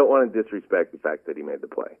 I don't want to disrespect the fact that he made the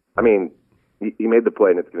play. I mean, he made the play,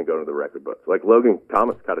 and it's going to go into the record books. Like Logan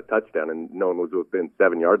Thomas caught a touchdown, and no one was within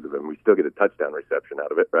 7 yards of him. We still get a touchdown reception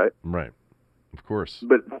out of it, right? Right, of course.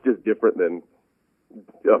 But it's just different than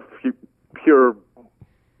a pure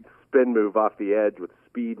spin move off the edge with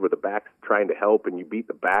speed, where the back's trying to help, and you beat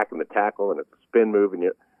the back and the tackle, and it's a spin move, and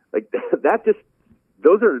you're like that. Just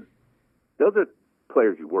those are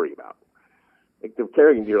players you worry about. Like the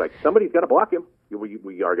Kerrigan, you're like, somebody's got to block him.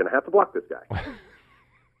 We are going to have to block this guy.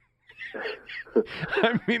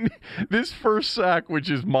 I mean, this first sack, which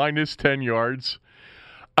is minus 10 yards.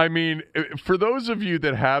 I mean, for those of you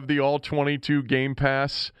that have the All-22 Game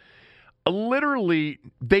Pass, literally,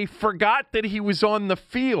 they forgot that he was on the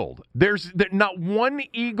field. There's not one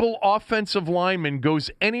Eagle offensive lineman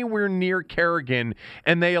goes anywhere near Kerrigan,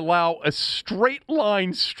 and they allow a straight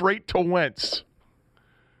line straight to Wentz.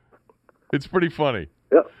 It's pretty funny.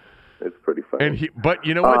 Yeah, it's pretty funny. But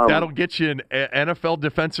you know what? That'll get you an NFL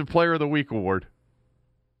Defensive Player of the Week award.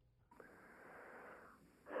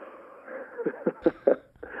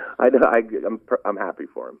 I'm happy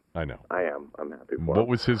for him. I know. I am. I'm happy for him. What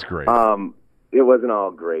was his grade? It wasn't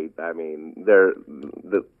all great. I mean,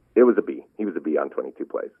 it was a B. He was a B on 22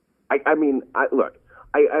 plays. I mean, look,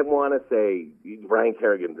 I want to say Ryan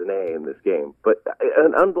Kerrigan's an A in this game, but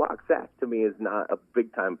an unblocked sack to me is not a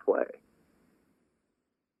big-time play.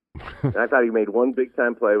 And I thought he made one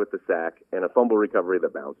big-time play with the sack, and a fumble recovery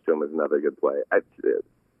that bounced to him is another good play.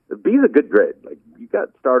 B's a good grade. Like, you got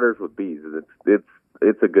starters with B's.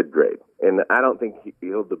 It's a good grade, and I don't think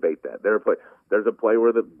he'll debate that. There's a play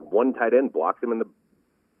where the one tight end blocks him, and the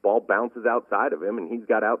ball bounces outside of him, and he's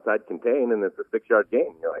got outside contain, and it's a 6-yard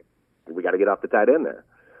gain. You're like, we got to get off the tight end there.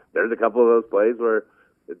 There's a couple of those plays where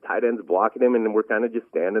the tight end's blocking him, and we're kind of just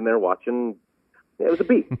standing there watching. Yeah, it was a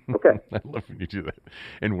B. Okay. I love when you do that,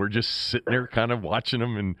 and we're just sitting there kind of watching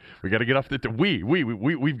him, and we got to get off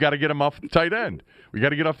we've got to get him off the tight end. We got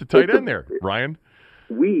to get off the tight end there, Ryan.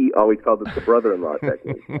 We always called it the brother-in-law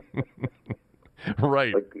technique.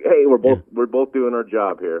 Right. Like, hey, we're both doing our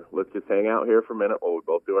job here. Let's just hang out here for a minute while we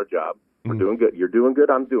both do our job. We're doing good. You're doing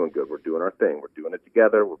good. I'm doing good. We're doing our thing. We're doing it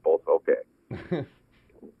together. We're both okay.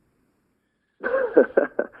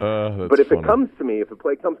 But if funny. it comes to me, if a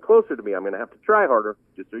play comes closer to me, I'm going to have to try harder,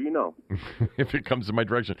 just so you know. If it comes in my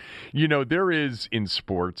direction. You know, there is in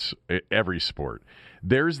sports, every sport,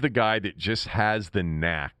 there's the guy that just has the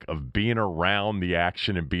knack of being around the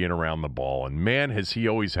action and being around the ball. And man, has he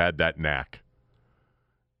always had that knack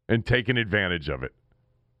and taken advantage of it.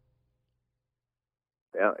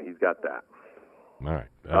 Yeah, he's got that. All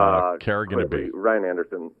right. Kerrigan and B. Ryan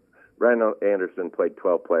Anderson played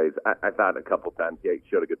 12 plays. I thought a couple times he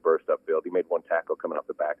showed a good burst upfield. He made one tackle coming off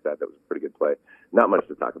the backside. That was a pretty good play. Not much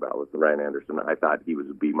to talk about with Ryan Anderson. I thought he was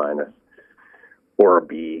a B- or a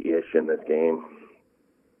B-ish in this game.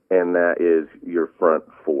 And that is your front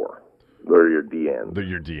four, or your DNs.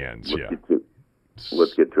 Your DNs,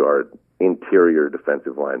 Let's get to our interior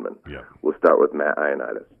defensive linemen. Yeah. We'll start with Matt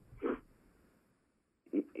Ioannidis.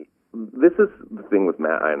 This is the thing with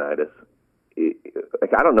Matt Ioannidis.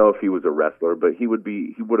 I don't know if he was a wrestler, but he would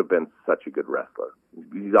have been such a good wrestler.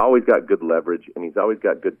 He's always got good leverage, and he's always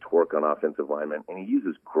got good torque on offensive linemen, and he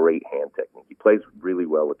uses great hand technique. He plays really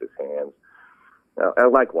well with his hands. I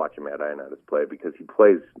like watching Matt Ioannidis play because he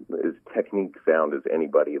plays as technique sound as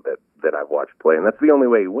anybody that I've watched play, and that's the only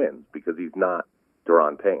way he wins because he's not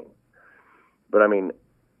Daron Payne. But I mean,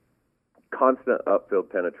 constant upfield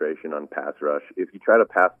penetration on pass rush. If you try to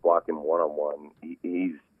pass block him one-on-one,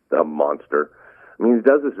 he's a monster. I mean, he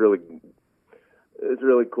does this really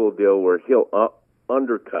cool deal where he'll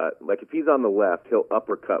undercut. Like if he's on the left, he'll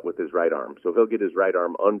uppercut with his right arm. So he'll get his right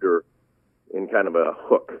arm under in kind of a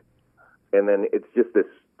hook. And then it's just this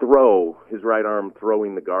throw, his right arm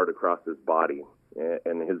throwing the guard across his body,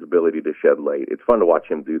 and his ability to shed late. It's fun to watch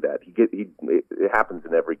him do that. It happens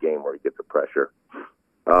in every game where he gets the pressure.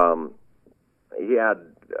 He had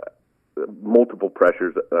multiple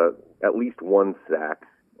pressures, at least one sack,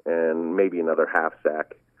 and maybe another half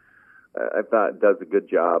sack. I thought does a good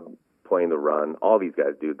job playing the run. All these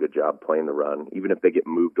guys do a good job playing the run, even if they get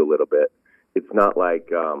moved a little bit. It's not like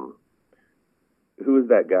who is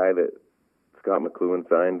that guy that Scott McLuhan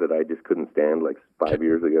signed that I just couldn't stand like 5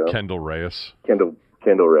 years ago? Kendall Reyes,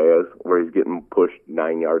 where he's getting pushed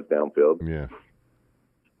 9 yards downfield. Yeah.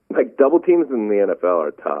 Like, double teams in the NFL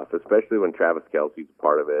are tough, especially when Travis Kelce's a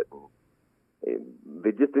part of it.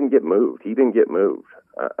 They just didn't get moved. He didn't get moved.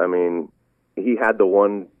 I mean, he had the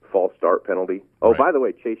one false start penalty. Oh, right. By the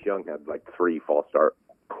way, Chase Young had like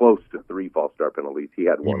close to three false start penalties. He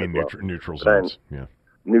had one. You mean as well. neutral zones? Yeah.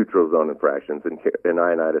 Neutral zone infractions, and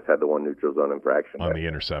Ioannidis had the one neutral zone infraction on the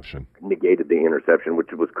interception. Negated the interception,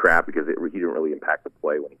 which was crap because he didn't really impact the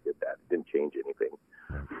play when he did that. It didn't change anything.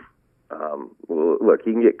 Right. Well, look,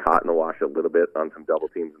 he can get caught in the wash a little bit on some double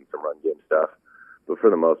teams and some run game stuff, but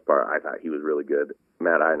for the most part, I thought he was really good.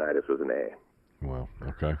 Matt Ioannidis was an A. Well,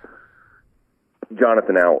 okay.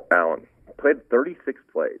 Jonathan Allen played 36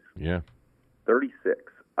 plays. Yeah. 36.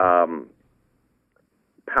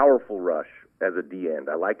 Powerful rush as a D end.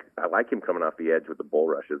 I like him coming off the edge with the bull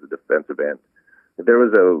rush as a defensive end. There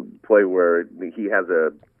was a play where he has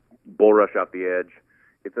a bull rush off the edge.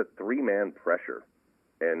 It's a 3-man pressure,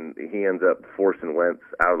 and he ends up forcing Wentz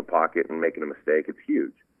out of the pocket and making a mistake. It's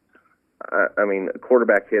huge. I mean,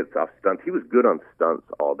 quarterback hits off stunts. He was good on stunts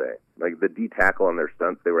all day. Like the D tackle on their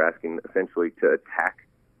stunts, they were asking essentially to attack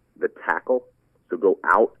the tackle, so go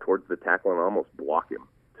out towards the tackle and almost block him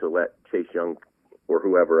to let Chase Young or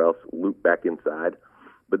whoever else loop back inside.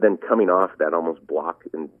 But then coming off that almost block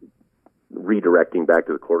and redirecting back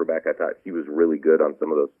to the quarterback, I thought he was really good on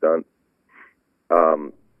some of those stunts.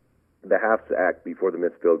 The half sack before the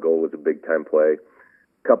missed field goal was a big time play.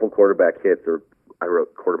 Couple quarterback hits, or I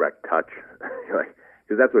wrote quarterback touch,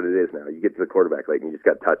 because that's what it is now. You get to the quarterback late and you just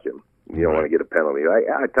got to touch him. You don't want to get a penalty.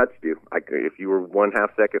 I touched you. If you were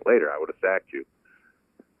 1/2 second later, I would have sacked you.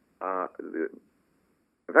 I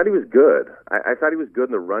thought he was good. I thought he was good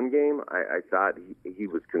in the run game. I thought he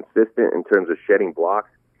was consistent in terms of shedding blocks.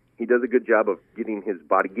 He does a good job of getting his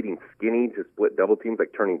body getting skinny to split double teams,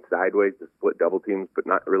 like turning sideways to split double teams, but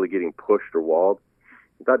not really getting pushed or walled.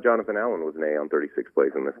 I thought Jonathan Allen was an A on 36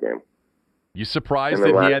 plays in this game. You surprised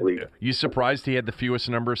he had the fewest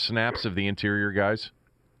number of snaps of the interior guys?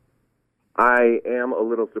 I am a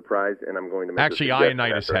little surprised, and I'm going to make actually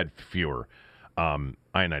Ioannidis had fewer.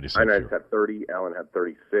 Ioannidis had 30. Allen had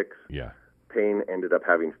 36. Yeah. Payne ended up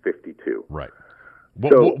having 52. Right.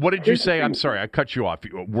 What did you say? I'm sorry, I cut you off.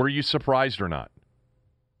 Were you surprised or not?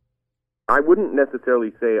 I wouldn't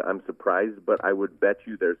necessarily say I'm surprised, but I would bet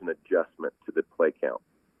you there's an adjustment to the play count.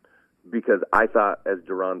 Because I thought as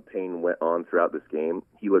Daron Payne went on throughout this game,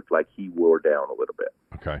 he looked like he wore down a little bit.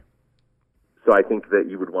 Okay. So I think that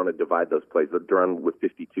you would want to divide those plays. But Daron with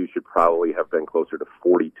 52 should probably have been closer to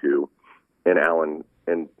 42, and Allen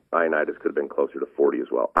and Ioannidis could have been closer to 40 as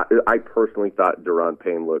well. I personally thought Daron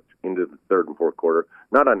Payne looked into the third and fourth quarter,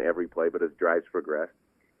 not on every play, but as drives progressed,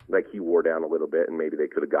 like he wore down a little bit, and maybe they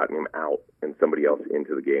could have gotten him out and somebody else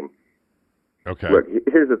into the game. Okay. Look,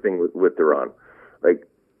 here's the thing with Daron. Like,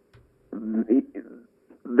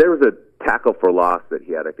 there was a tackle for loss that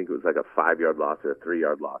he had. I think it was like a 5-yard loss or a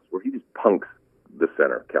 3-yard loss where he just punks the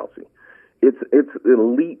center, Kelce. It's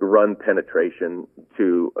elite run penetration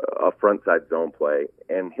to a front side zone play,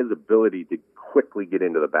 and his ability to quickly get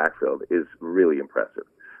into the backfield is really impressive.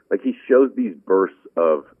 Like, he shows these bursts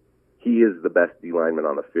of he is the best D lineman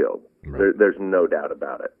on the field. Right. There's no doubt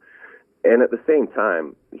about it. And at the same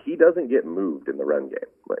time, he doesn't get moved in the run game.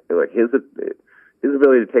 Like his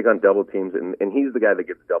ability to take on double teams, and he's the guy that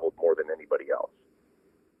gets doubled more than anybody else.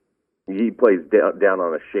 He plays down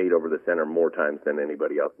on a shade over the center more times than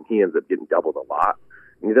anybody else, and he ends up getting doubled a lot,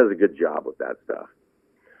 and he does a good job with that stuff.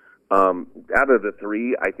 Out of the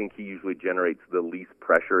three, I think he usually generates the least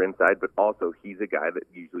pressure inside, but also he's a guy that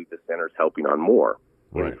usually the center's helping on more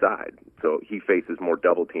inside. So he faces more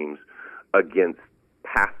double teams against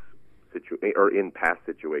in pass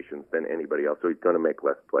situations than anybody else, so he's going to make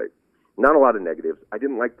less plays. Not a lot of negatives. I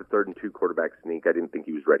didn't like the 3rd and 2 quarterback sneak. I didn't think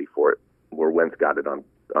he was ready for it, where Wentz got it on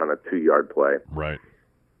a 2-yard play. Right.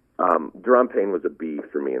 Daron Payne was a B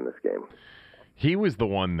for me in this game. He was the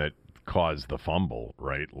one that caused the fumble,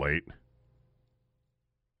 right, late?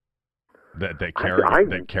 That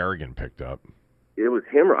Kerrigan picked up. It was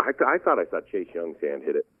him. I thought I saw Chase Young's hand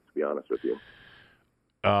hit it, to be honest with you.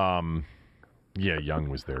 Yeah, Young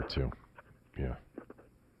was there too. Yeah.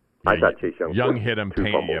 I thought Chase Young hit him.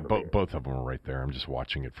 Payne, yeah, fumbles. both of them were right there. I'm just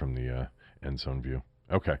watching it from the end zone view.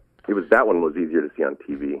 Okay. That one was easier to see on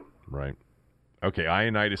TV. Right. Okay,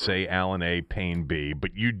 Ioannidis A, Allen A, Payne B.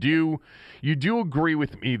 But you do agree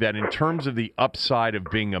with me that in terms of the upside of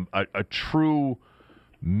being a true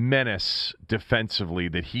menace defensively,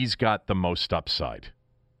 that he's got the most upside.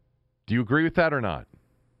 Do you agree with that or not?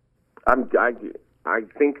 I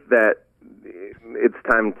think that it's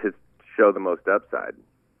time to show the most upside.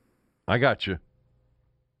 I got you.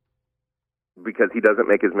 Because he doesn't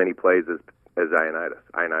make as many plays as Ioannidis.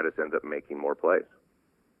 Ioannidis ends up making more plays.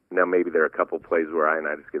 Now, maybe there are a couple plays where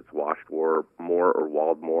Ioannidis gets washed more or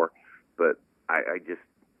walled more, but I just,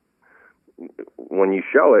 when you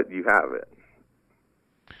show it, you have it.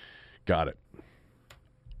 Got it.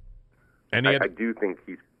 I do think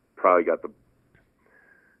he's probably got the.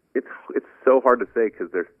 It's so hard to say because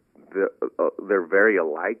they're very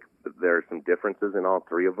alike, but there are some differences in all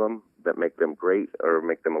three of them that make them great, or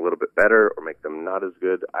make them a little bit better, or make them not as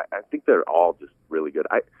good. I think they're all just really good.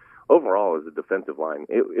 Overall, as a defensive line,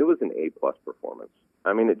 it was an A+ performance.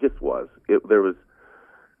 I mean, it just was. There was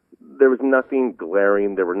nothing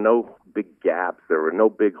glaring. There were no big gaps. There were no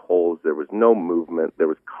big holes. There was no movement. There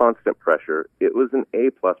was constant pressure. It was an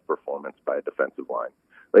A+ performance by a defensive line.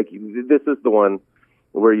 Like, this is the one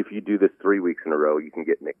where if you do this 3 weeks in a row, you can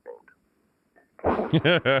get nicknamed.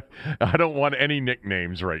 I don't want any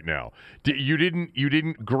nicknames right now. You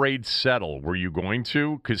didn't grade Settle. Were you going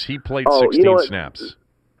to? Because he played 16 snaps.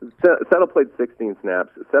 Settle played 16 snaps.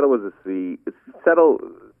 Settle was a C. Settle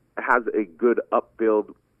has a good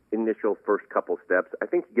upfield initial first couple steps. I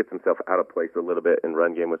think he gets himself out of place a little bit in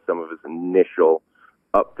run game with some of his initial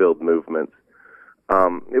upfield movements.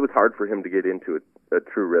 It was hard for him to get into a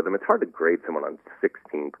true rhythm. It's hard to grade someone on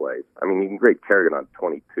 16 plays. I mean, you can grade Kerrigan on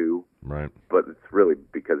 22, right? But it's really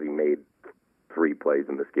because he made 3 plays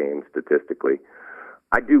in this game statistically.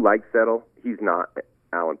 I do like Settle. He's not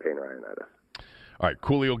Allen Payne or Ioannidis. All right,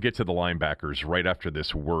 Cooley will get to the linebackers right after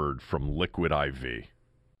this word from Liquid IV.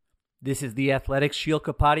 This is the Athletics Shield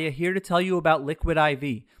Kapadia here to tell you about Liquid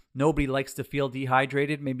IV. Nobody likes to feel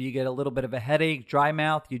dehydrated. Maybe you get a little bit of a headache, dry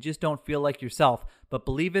mouth, you just don't feel like yourself. But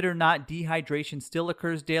believe it or not, dehydration still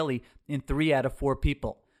occurs daily in 3 out of 4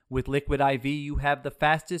 people. With Liquid IV, you have the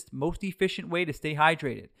fastest, most efficient way to stay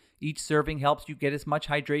hydrated. Each serving helps you get as much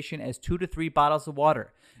hydration as 2 to 3 bottles of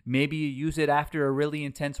water. Maybe you use it after a really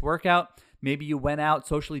intense workout. Maybe you went out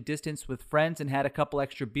socially distanced with friends and had a couple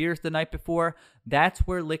extra beers the night before. That's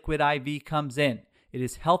where Liquid IV comes in. It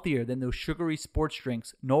is healthier than those sugary sports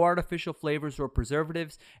drinks, no artificial flavors or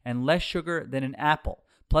preservatives, and less sugar than an apple.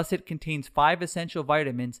 Plus, it contains 5 essential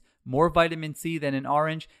vitamins, more vitamin C than an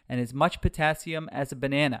orange, and as much potassium as a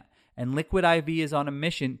banana. And Liquid IV is on a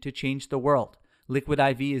mission to change the world. Liquid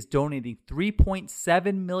IV is donating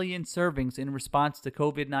 3.7 million servings in response to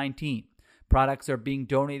COVID-19. Products are being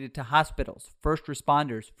donated to hospitals, first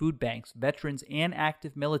responders, food banks, veterans, and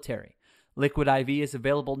active military. Liquid IV is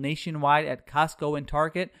available nationwide at Costco and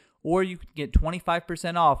Target, or you can get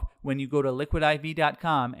 25% off when you go to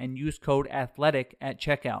liquidiv.com and use code ATHLETIC at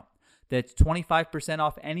checkout. That's 25%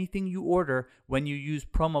 off anything you order when you use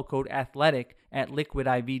promo code ATHLETIC at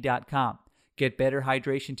liquidiv.com. Get better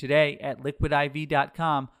hydration today at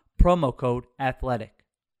liquidiv.com, promo code ATHLETIC.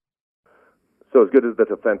 So as good as the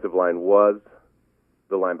defensive line was,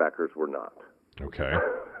 the linebackers were not. Okay.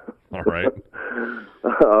 All right.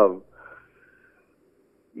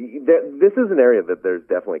 This is an area that there's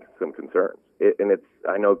definitely some concerns.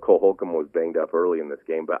 I know Cole Holcomb was banged up early in this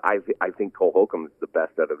game, but I think Cole Holcomb is the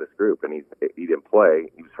best out of this group, and he didn't play.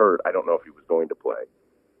 He was hurt. I don't know if he was going to play.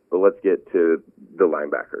 But let's get to the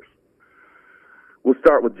linebackers. We'll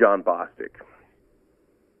start with John Bostic.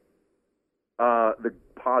 The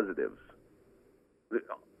positives.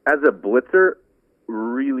 As a blitzer,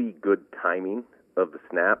 really good timing of the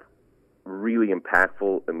snap, really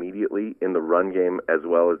impactful immediately in the run game as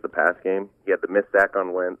well as the pass game. He had the missed sack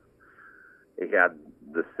on Wentz. He had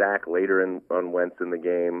the sack later on Wentz in the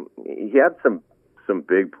game. He had some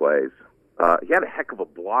big plays. He had a heck of a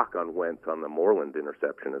block on Wentz on the Moreland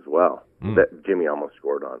interception as well that Jimmy almost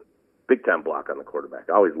scored on. Big-time block on the quarterback.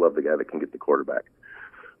 I always love the guy that can get the quarterback.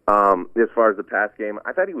 As far as the pass game,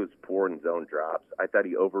 I thought he was poor in zone drops. I thought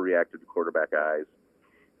he overreacted to quarterback eyes.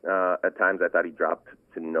 At times, I thought he dropped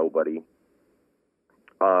to nobody.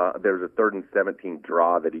 There was a 3rd and 17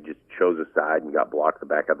 draw that he just chose aside and got blocked the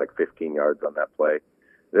back at like 15 yards on that play.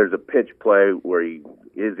 There's a pitch play where he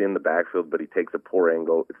is in the backfield, but he takes a poor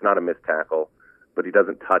angle. It's not a missed tackle, but he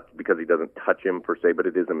doesn't touch because he doesn't touch him per se, but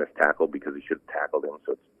it is a missed tackle because he should have tackled him.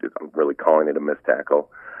 So I'm really calling it a missed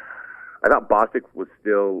tackle. I thought Bostic was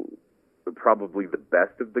still probably the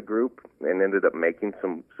best of the group and ended up making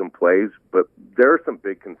some plays, but there are some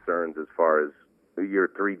big concerns as far as your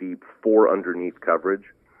 3 deep, 4 underneath coverage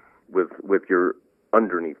with your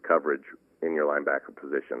underneath coverage in your linebacker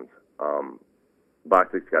positions.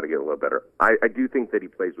 Bostic's got to get a little better. I do think that he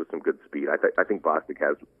plays with some good speed. I think Bostic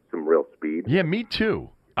has some real speed. Yeah, me too.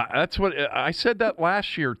 That's what I said that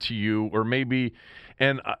last year to you, or maybe,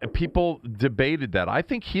 and people debated that. I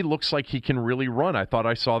think he looks like he can really run. I thought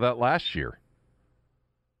I saw that last year.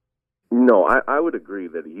 No, I would agree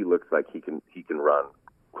that he looks like he can run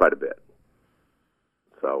quite a bit.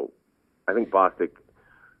 So I think Bostic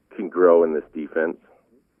can grow in this defense.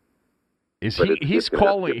 Is he's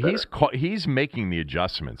making the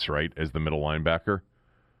adjustments, right, as the middle linebacker?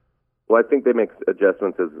 Well, I think they make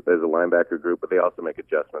adjustments as a linebacker group, but they also make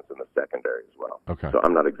adjustments in the secondary as well. Okay. So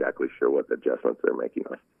I'm not exactly sure what adjustments they're making.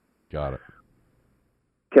 Got it.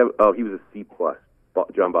 He was a C+.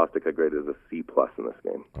 John Bostic I graded as a C+ in this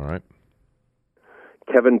game. All right.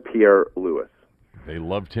 Kevin Pierre-Louis. They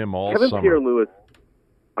loved him all Kevin summer. Pierre-Louis,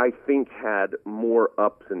 I think, had more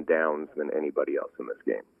ups and downs than anybody else in this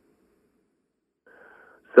game.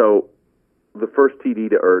 So the first TD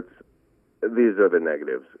to Ertz, these are the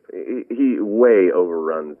negatives. He way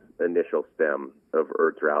overruns initial stem of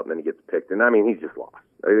Ertz route, and then he gets picked. And, I mean, he's just lost.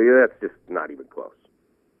 That's just not even close.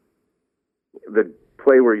 The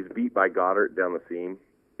play where he's beat by Goddard down the seam,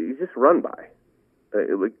 he's just run by.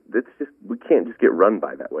 We can't just get run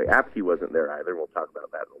by that way. Apke wasn't there either. We'll talk about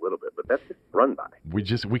that in a little bit, but that's just run by. We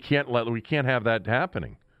can't have that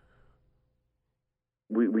happening.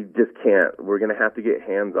 We just can't. We're going to have to get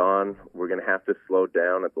hands-on. We're going to have to slow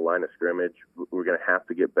down at the line of scrimmage. We're going to have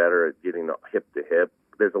to get better at getting hip to hip.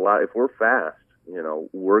 There's a lot. If we're fast,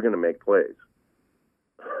 we're going to make plays.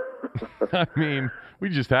 I mean, we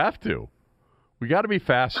just have to. We got to be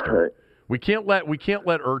faster. Right. We can't let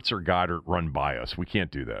Ertz or Goddard run by us. We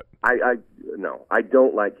can't do that. No, I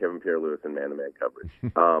don't like Kevin Pierre-Louis in man-to-man coverage.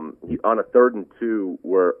 On a 3rd and 2,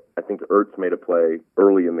 where I think Ertz made a play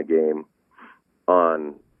early in the game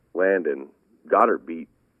on Landon, Goddard beat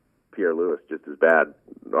Pierre-Louis just as bad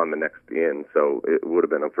on the next in, so it would have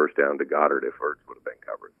been a first down to Goddard if Ertz would have been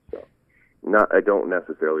covered. So, I don't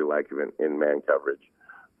necessarily like him in man coverage.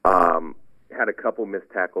 Had a couple missed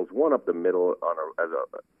tackles, one up the middle as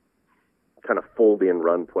a kind of fold-in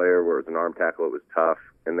run player where it was an arm tackle. It was tough.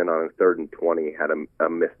 And then on a 3rd and 20, had a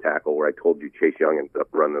missed tackle where I told you Chase Young ends up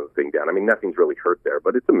running the thing down. I mean, nothing's really hurt there,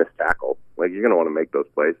 but it's a missed tackle. Like, you're going to want to make those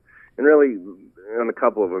plays. And really, on a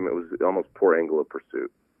couple of them, it was almost poor angle of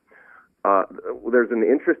pursuit. There's an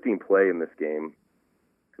interesting play in this game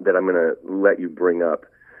that I'm going to let you bring up.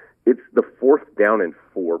 It's the 4th down and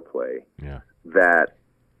 4 play that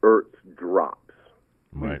Ertz drops.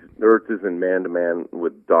 Right. Ertz is in man-to-man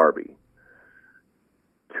with Darby.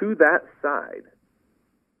 To that side,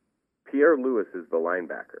 Pierre-Louis is the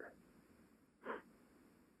linebacker.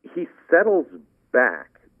 He settles back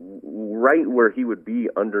right where he would be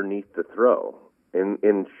underneath the throw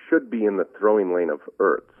and should be in the throwing lane of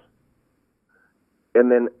Ertz.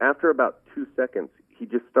 And then after about 2 seconds, he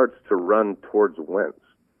just starts to run towards Wentz.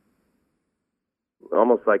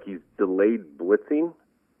 Almost like he's delayed blitzing.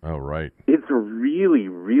 Oh, right. It's really,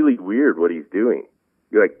 really weird what he's doing.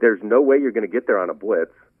 You're like, there's no way you're going to get there on a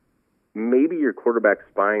blitz. Maybe your quarterback's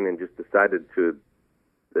spying and just decided to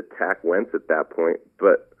attack Wentz at that point.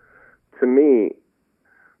 But to me,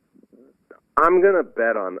 I'm going to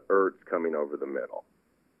bet on Ertz coming over the middle.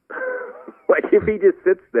 Like, if he just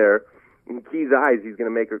sits there in Key's eyes, he's going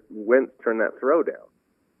to make Wentz turn that throw down.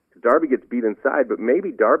 Darby gets beat inside, but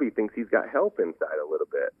maybe Darby thinks he's got help inside a little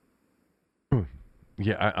bit.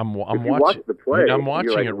 Yeah, I'm watching. Watch the play, I'm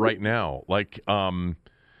watching it right now. Like,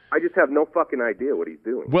 I just have no fucking idea what he's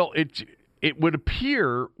doing. Well, it would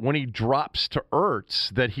appear when he drops to Ertz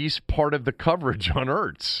that he's part of the coverage on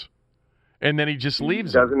Ertz, and then he just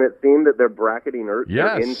leaves. Doesn't it seem that they're bracketing Ertz?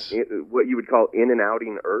 Yes, in what you would call in and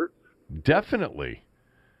outing Ertz. Definitely.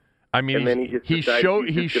 I mean, and then he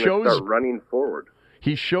shows start running forward.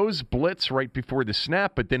 He shows blitz right before the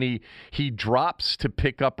snap, but then he drops to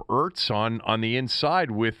pick up Ertz on the inside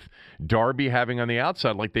with Darby having on the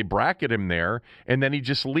outside, like they bracket him there, and then he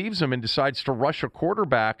just leaves him and decides to rush a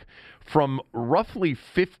quarterback from roughly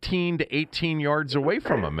 15 to 18 yards away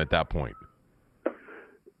from him at that point.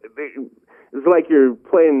 It's like you're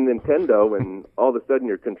playing Nintendo and all of a sudden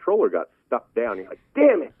your controller got stuck down. You're like,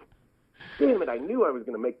 damn it, I knew I was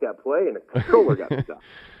going to make that play, and the controller got stuck.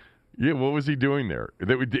 Yeah, what was he doing there?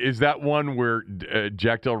 Is that one where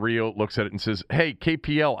Jack Del Rio looks at it and says, hey,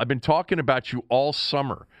 KPL, I've been talking about you all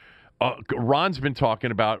summer. Ron's been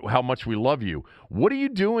talking about how much we love you. What are you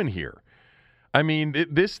doing here? I mean,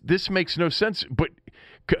 this makes no sense. But,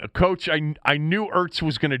 Coach, I knew Ertz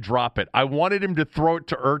was going to drop it. I wanted him to throw it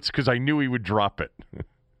to Ertz because I knew he would drop it.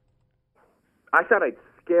 I thought I'd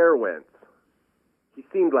scare Wentz. He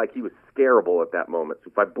seemed like he was scarable at that moment.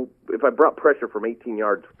 So if I brought pressure from 18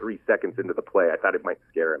 yards 3 seconds into the play, I thought it might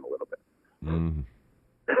scare him a little bit. Mm.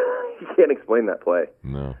 You can't explain that play.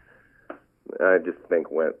 No. I just think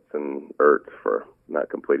Wentz and Ertz for not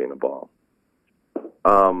completing the ball.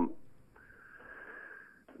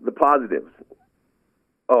 The positives.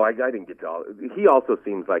 Oh, I didn't get to all. He also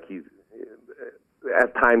seems like he's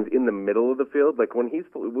at times in the middle of the field. Like when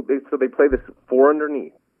so they play this 4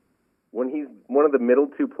 underneath. When he's one of the middle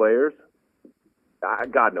two players,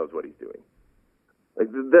 God knows what he's doing. Like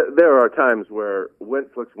there are times where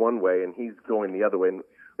Wentz looks one way and he's going the other way. And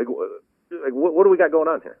what do we got going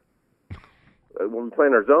on here? When we play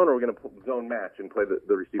in our zone, or are we going to zone match and play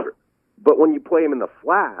the receiver? But when you play him in the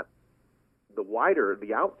flat, the wider,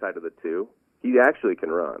 the outside of the two, he actually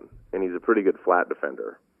can run, and he's a pretty good flat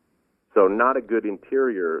defender. So not a good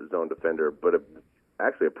interior zone defender, but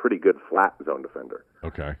actually a pretty good flat zone defender.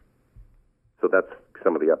 Okay. So that's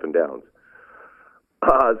some of the up and downs.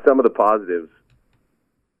 Some of the positives,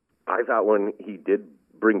 I thought when he did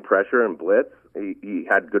bring pressure and blitz, he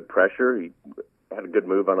had good pressure. He had a good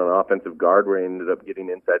move on an offensive guard where he ended up getting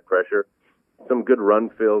inside pressure. Some good run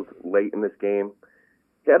fills late in this game.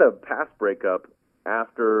 He had a pass breakup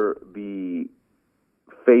after the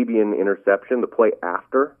Fabian interception, the play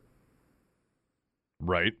after.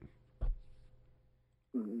 Right.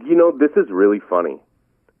 You know, this is really funny.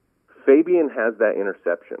 Fabian has that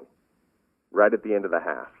interception right at the end of the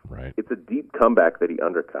half. Right. It's a deep comeback that he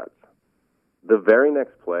undercuts. The very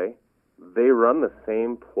next play, they run the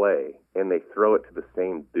same play, and they throw it to the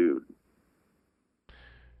same dude.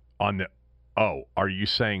 Are you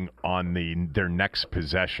saying on their next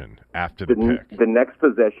possession after the pick? The next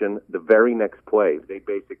possession, the very next play, they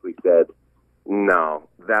basically said, no,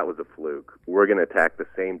 that was a fluke. We're going to attack the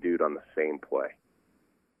same dude on the same play.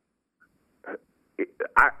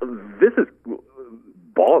 This is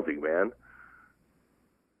ballsy, man.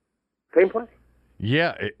 Same play.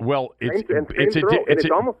 Yeah,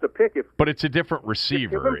 it's almost a pick. But it's a different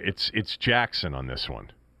receiver. It's Jackson on this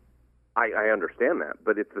one. I understand that,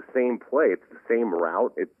 but it's the same play. It's the same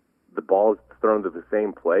route. The ball is thrown to the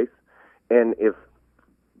same place. And if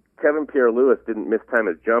Kevin Pierre-Louis didn't mistime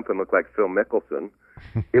his jump and look like Phil Mickelson,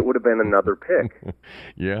 it would have been another pick.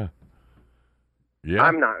 Yeah.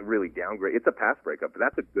 I'm not really downgrading. It's a pass breakup, but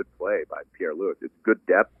that's a good play by Pierre-Louis. It's good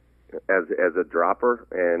depth as a dropper,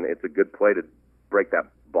 and it's a good play to break that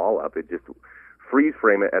ball up. It just freeze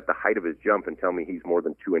frame it at the height of his jump and tell me he's more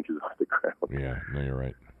than 2 inches off the ground. Yeah, no, you're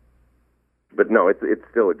right. But no, it's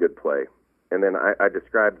still a good play. And then I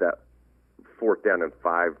described that 4th down and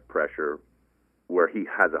 5 pressure where he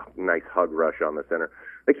has a nice hug rush on the center.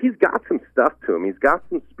 Like, he's got some stuff to him. He's got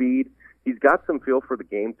some speed. He's got some feel for the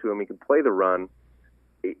game to him. He can play the run.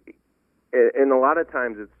 And a lot of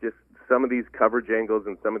times it's just some of these coverage angles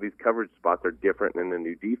and some of these coverage spots are different in the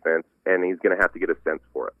new defense, and he's going to have to get a sense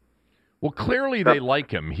for it. Well, clearly they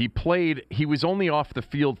like him. He was only off the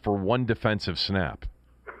field for 1 defensive snap.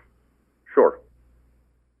 Sure.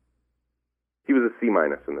 He was a C-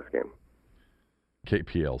 in this game.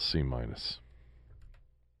 KPL C-.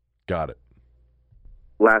 Got it.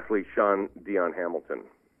 Lastly, Sean Dion Hamilton.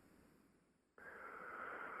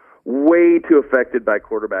 Way too affected by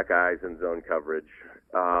quarterback eyes and zone coverage.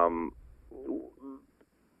 The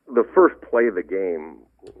first play of the game,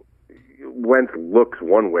 Wentz looks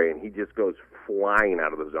one way and he just goes flying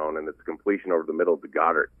out of the zone, and it's a completion over the middle to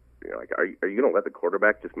Goddard. You know, like, are you going to let the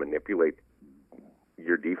quarterback just manipulate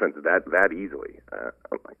your defense that easily?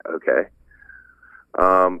 I'm like, okay.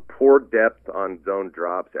 Poor depth on zone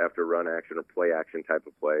drops after run action or play action type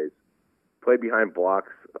of plays. Play behind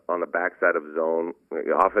blocks on the backside of zone.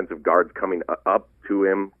 The offensive guard's coming up to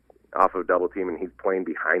him off of double team, and he's playing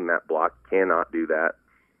behind that block. Cannot do that.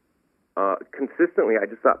 Consistently, I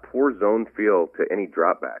just thought poor zone feel to any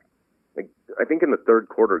drop back. Like, I think in the third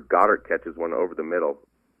quarter, Goddard catches one over the middle.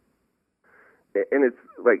 And it's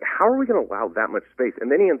like, how are we going to allow that much space? And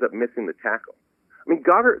then he ends up missing the tackle. I mean,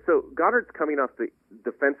 Goddard's coming off the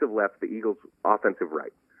defensive left, the Eagles' offensive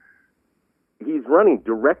right. He's running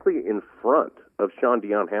directly in front of Sean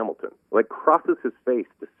Dion Hamilton, like crosses his face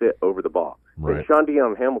to sit over the ball. Right. And Sean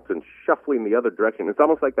Dion Hamilton shuffling the other direction. It's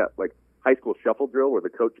almost like that, like high school shuffle drill where the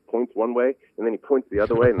coach points one way and then he points the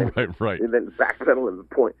other way and then right. and then backpedal and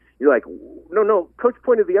point. You're like, no, coach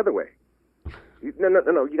pointed the other way.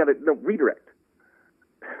 No, you got to redirect.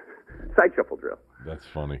 Side shuffle drill. That's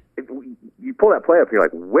funny. You pull that play up, you're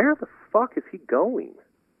like, where the fuck is he going?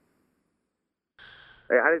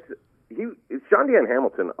 Sean Dean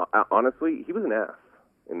Hamilton, honestly, he was an ass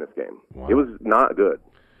in this game. Wow. It was not good.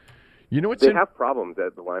 You know what's They have problems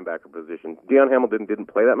at the linebacker position. Deion Hamilton didn't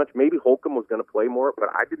play that much. Maybe Holcomb was going to play more, but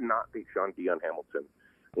I did not think Sean Deion Hamilton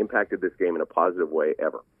impacted this game in a positive way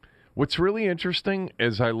ever. What's really interesting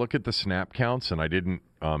as I look at the snap counts, and I didn't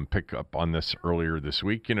pick up on this earlier this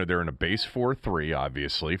week, they're in a base 4-3,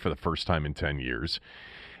 obviously, for the first time in 10 years.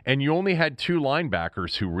 And you only had two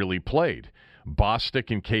linebackers who really played,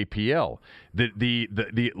 Bostic and KPL.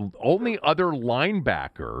 The only other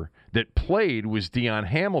linebacker that played was Deion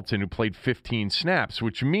Hamilton, who played 15 snaps,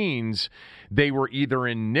 which means they were either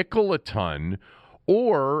in nickel a ton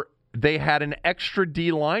or they had an extra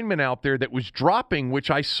D lineman out there that was dropping, which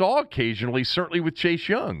I saw occasionally, certainly with Chase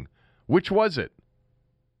Young. Which was it?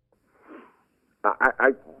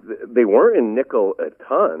 They weren't in nickel a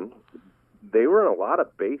ton. They were in a lot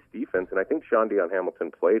of base defense, and I think Sean Deion Hamilton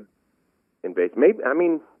played in base.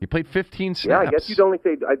 He played 15 snaps. Yeah, I guess I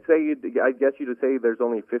guess you'd say there's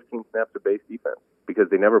only 15 snaps of base defense because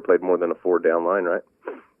they never played more than a 4 down line, right?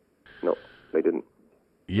 No, they didn't.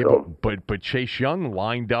 Yeah, so, but Chase Young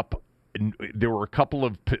lined up. There were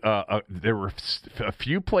a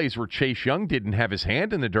few plays where Chase Young didn't have his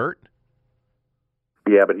hand in the dirt.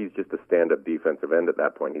 Yeah, but he's just a stand-up defensive end at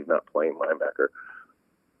that point. He's not playing linebacker.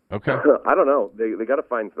 Okay. I don't know. They got to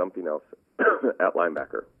find something else at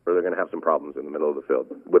linebacker, or they're going to have some problems in the middle of the field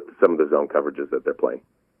with some of the zone coverages that they're playing.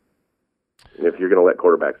 And if you're going to let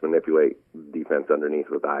quarterbacks manipulate defense underneath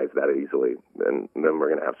with eyes that easily, then we're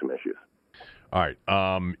going to have some issues. All right.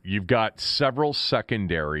 You've got several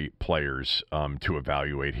secondary players to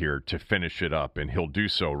evaluate here to finish it up, and he'll do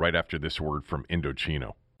so right after this word from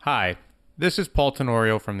Indochino. Hi, this is Paul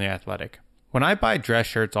Tenorio from The Athletic. When I buy dress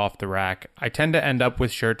shirts off the rack, I tend to end up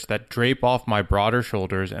with shirts that drape off my broader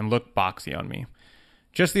shoulders and look boxy on me.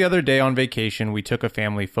 Just the other day on vacation, we took a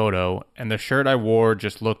family photo, and the shirt I wore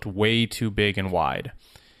just looked way too big and wide.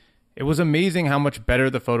 It was amazing how much better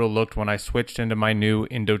the photo looked when I switched into my new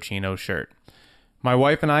Indochino shirt. My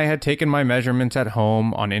wife and I had taken my measurements at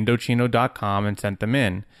home on Indochino.com and sent them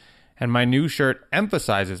in, and my new shirt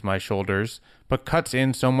emphasizes my shoulders, but cuts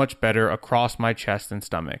in so much better across my chest and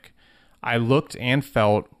stomach. I looked and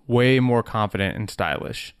felt way more confident and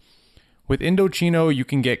stylish. With Indochino, you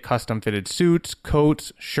can get custom-fitted suits,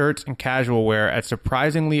 coats, shirts, and casual wear at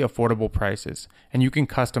surprisingly affordable prices, and you can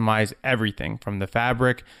customize everything from the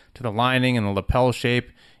fabric to the lining and the lapel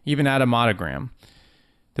shape, even add a monogram.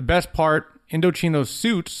 The best part, Indochino's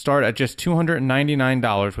suits start at just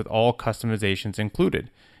 $299 with all customizations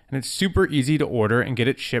included, and it's super easy to order and get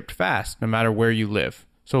it shipped fast no matter where you live.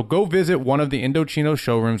 So go visit one of the Indochino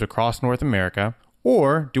showrooms across North America,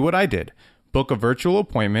 or do what I did. Book a virtual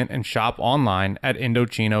appointment and shop online at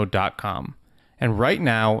Indochino.com. And right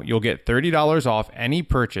now, you'll get $30 off any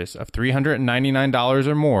purchase of $399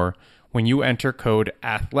 or more when you enter code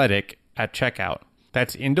ATHLETIC at checkout.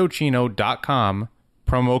 That's Indochino.com,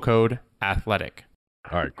 promo code ATHLETIC.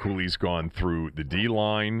 All right, Cooley's gone through the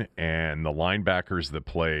D-line and the linebackers that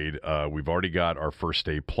played. We've already got our first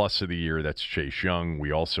A-plus of the year. That's Chase Young.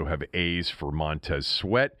 We also have A's for Montez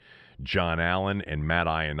Sweat, John Allen, and Matt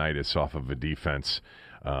Ioannidis off of a defense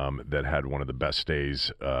that had one of the best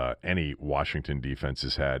days any Washington defense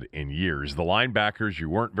has had in years. The linebackers you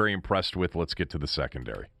weren't very impressed with. Let's get to the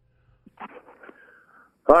secondary.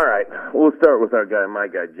 All right, we'll start with my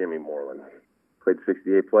guy, Jimmy Moreland. Played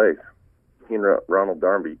 68 plays. He and Ronald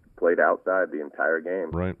Darby played outside the entire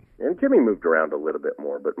game. Right. And Jimmy moved around a little bit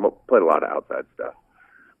more, but played a lot of outside stuff.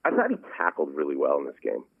 I thought he tackled really well in this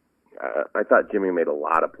game. I thought Jimmy made a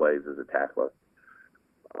lot of plays as a tackler.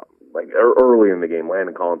 Early in the game,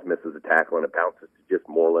 Landon Collins misses a tackle and it bounces to just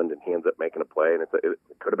Moreland, and he ends up making a play, and it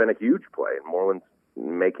could have been a huge play. And Moreland's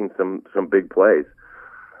making some big plays.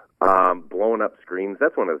 Blowing up screens,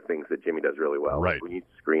 that's one of the things that Jimmy does really well. Right. When you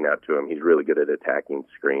screen out to him, he's really good at attacking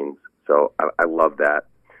screens. So I love that.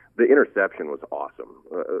 The interception was awesome.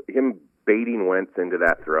 Him baiting Wentz into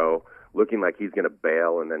that throw, looking like he's going to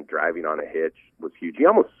bail and then driving on a hitch was huge. He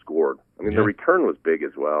almost scored. I mean, The return was big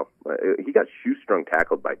as well. He got shoestrung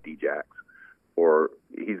tackled by D-Jax, or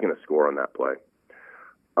he's going to score on that play.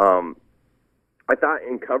 I thought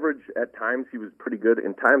in coverage at times he was pretty good.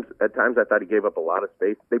 At times I thought he gave up a lot of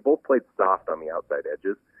space. They both played soft on the outside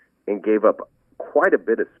edges and gave up quite a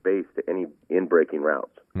bit of space to any in-breaking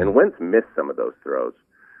routes. Mm-hmm. And Wentz missed some of those throws.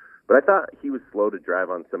 But I thought he was slow to drive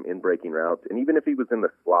on some in-breaking routes. And even if he was in the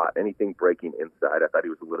slot, anything breaking inside, I thought he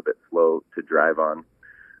was a little bit slow to drive on.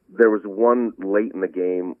 There was one late in the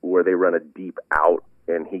game where they run a deep out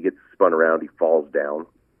and he gets spun around, he falls down.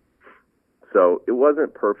 So it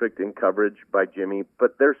wasn't perfect in coverage by Jimmy,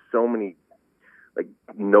 but there's so many like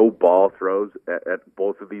no ball throws at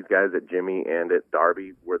both of these guys, at Jimmy and at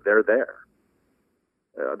Darby, where they're there.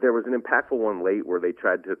 There was an impactful one late where they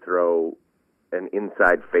tried to throw an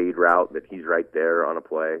inside fade route that he's right there on a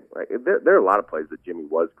play. Like there are a lot of plays that Jimmy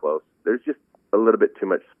was close. There's just a little bit too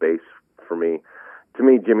much space for me. To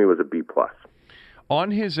me, Jimmy was a B+.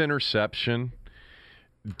 On his interception,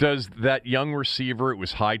 does that young receiver, it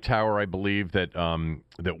was Hightower, I believe, that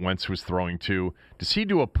Wentz was throwing to, does he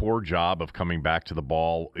do a poor job of coming back to the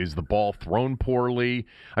ball? Is the ball thrown poorly?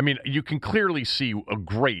 I mean, you can clearly see a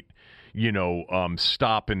great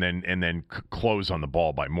stop and then close on the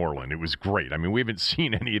ball by Moreland. It was great. I mean, we haven't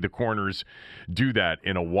seen any of the corners do that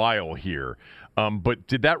in a while here. But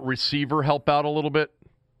did that receiver help out a little bit?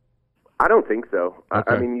 I don't think so.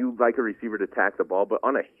 Okay. I mean, you like a receiver to attack the ball, but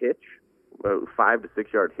on a hitch, 5 to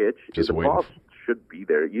 6 yard hitch, the ball should be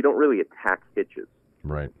there. You don't really attack hitches.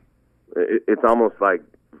 Right. It's almost like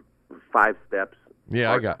 5 steps.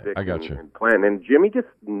 Yeah, I got you. And plan. And Jimmy just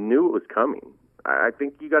knew it was coming. I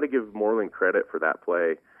think you got to give Moreland credit for that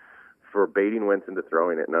play, for baiting Wentz into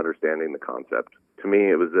throwing it and understanding the concept. To me,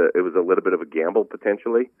 it was a little bit of a gamble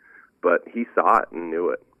potentially, but he saw it and knew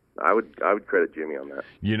it. I would credit Jimmy on that.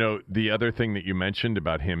 The other thing that you mentioned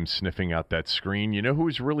about him sniffing out that screen, who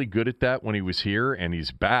was really good at that when he was here and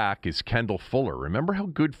he's back is Kendall Fuller. Remember how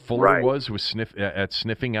good Fuller was with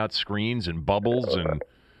sniffing out screens and bubbles and.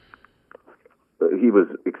 He was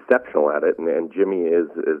exceptional at it, and Jimmy is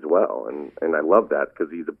as well, and I love that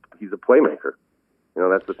because he's a playmaker.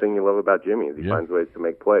 That's the thing you love about Jimmy is he finds ways to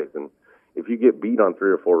make plays. And if you get beat on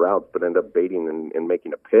 3 or 4 routes but end up baiting and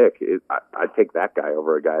making a pick, I'd take that guy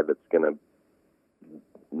over a guy that's going to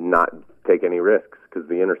not take any risks because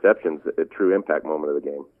the interception's a true impact moment of the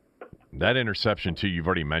game. That interception, too, you've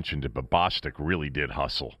already mentioned it, but Bostic really did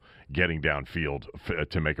hustle getting downfield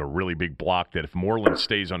to make a really big block that if Moreland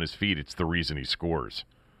stays on his feet, it's the reason he scores.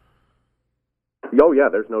 Oh, yeah,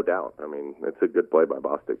 there's no doubt. I mean, it's a good play by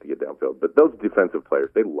Bostic to get downfield. But those defensive players,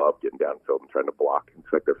 they love getting downfield and trying to block.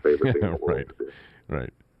 It's like their favorite thing in the world to do.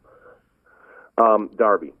 Right.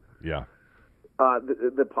 Darby. Yeah.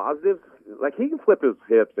 The positives, like he can flip his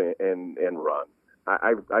hips and run.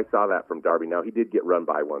 I saw that from Darby. Now, he did get run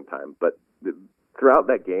by one time, but throughout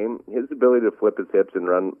that game, his ability to flip his hips and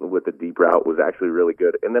run with a deep route was actually really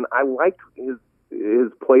good. And then I liked his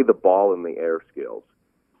play the ball in the air skills.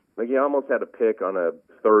 Like he almost had a pick on a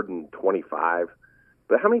 3rd and 25.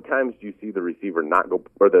 But how many times do you see the receiver not go,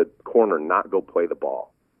 or the corner not go play the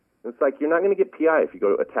ball? It's like you're not going to get PI if you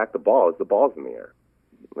go attack the ball as the ball's in the air.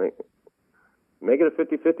 Like, make it a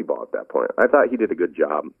 50-50 ball at that point. I thought he did a good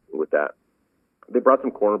job with that. They brought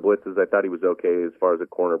some corner blitzes. I thought he was okay as far as a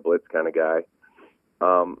corner blitz kind of guy.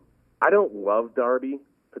 I don't love Darby,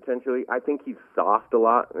 potentially. I think he's soft a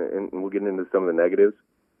lot, and we'll get into some of the negatives.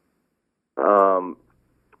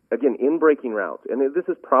 Again, in breaking routes, and this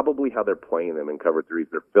is probably how they're playing them in cover 3s.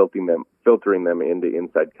 They're filtering them into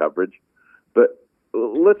inside coverage. But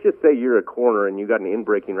let's just say you're a corner and you got an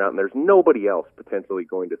in-breaking route, and there's nobody else potentially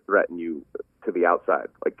going to threaten you to the outside.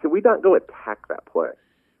 Like, can we not go attack that play?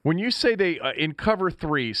 When you say they in cover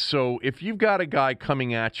 3, so if you've got a guy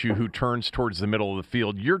coming at you who turns towards the middle of the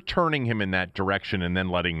field, you're turning him in that direction and then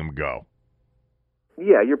letting him go.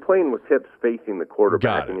 Yeah, you're playing with hips facing the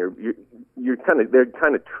quarterback, and they're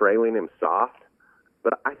kind of trailing him soft.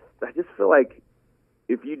 But I just feel like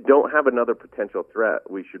if you don't have another potential threat,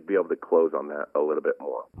 we should be able to close on that a little bit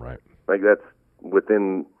more. Right. Like that's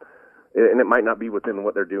within, and it might not be within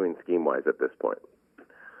what they're doing scheme wise at this point.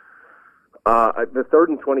 The 3rd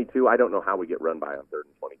and 22, I don't know how we get run by on 3rd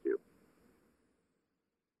and 22.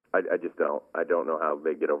 I just don't. I don't know how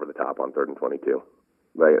they get over the top on 3rd and 22.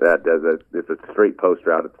 Like it's a straight post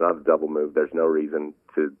route. It's not a double move. There's no reason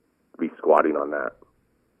to be squatting on that.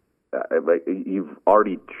 Like you've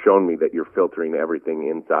already shown me that you're filtering everything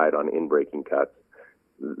inside on in-breaking cuts.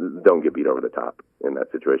 Don't get beat over the top in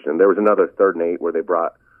that situation. And there was another 3rd and 8 where they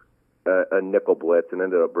brought a nickel blitz and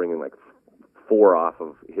ended up bringing like 4 off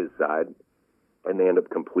of his side, and they end up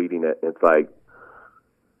completing it. It's like,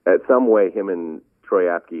 at some way, him and Troy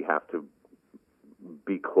Apke have to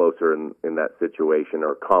be closer in that situation,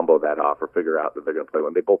 or combo that off, or figure out that they're going to play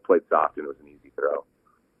one. They both played soft, and it was an easy throw.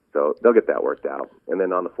 So they'll get that worked out. And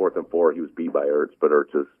then on the 4th and 4, he was beat by Ertz, but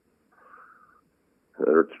Ertz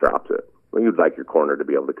drops it. Well, you'd like your corner to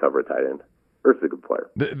be able to cover a tight end. Ertz is a good player.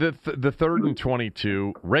 The 3rd and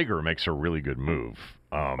 22, Rager makes a really good move.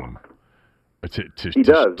 He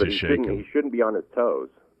does, but he shake him. He shouldn't be on his toes.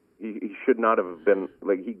 He should not have been,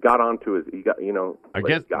 like, he got on his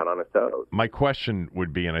toes. My question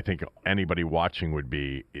would be, and I think anybody watching would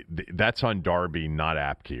be, that's on Darby, not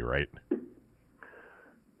Apke, right?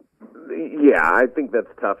 Yeah, I think that's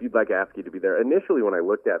tough. You'd like Apke to be there. Initially, when I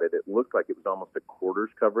looked at it, it looked like it was almost a quarters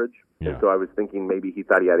coverage. Yeah. And so I was thinking maybe he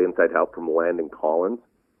thought he had inside help from Landon Collins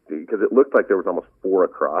because it looked like there was almost 4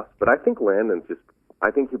 across. But I think Landon's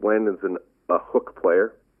a hook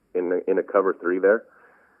player in a cover 3 there.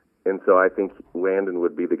 And so I think Landon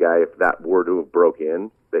would be the guy, if that were to have broke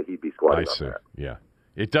in, that he'd be squatting I see. on that. Yeah.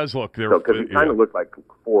 It does look there. Because it kind of looked like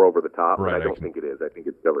 4 over the top, Right, but I don't think it is. I think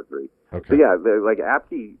it's cover 3. Okay. So yeah, like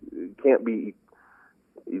Apke can't be.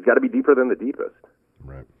 He's got to be deeper than the deepest.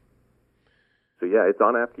 Right. So yeah, it's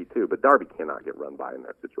on Apke too. But Darby cannot get run by in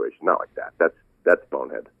that situation. Not like that. That's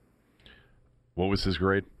bonehead. What was his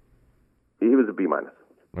grade? He was a B-.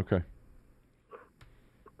 Okay.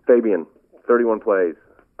 Fabian, 31 plays.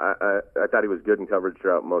 I thought he was good in coverage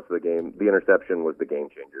throughout most of the game. The interception was the game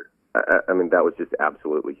changer. I mean, that was just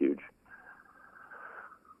absolutely huge.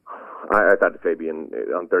 I thought Fabian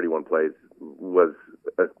on 31 plays was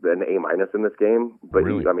an A- in this game, but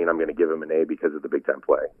Really? I'm going to give him an A because of the big time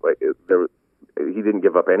play. He didn't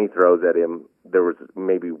give up any throws at him. There was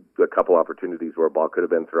maybe a couple opportunities where a ball could have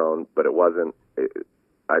been thrown, but it wasn't.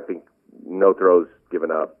 I think no throws given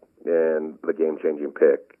up and the game changing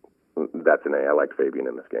pick. That's an A. I liked Fabian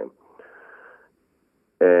in this game.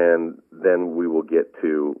 And then we will get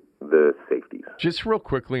to the safeties. Just real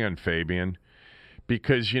quickly on Fabian,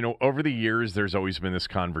 because, over the years, there's always been this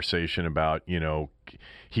conversation about,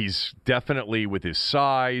 he's definitely with his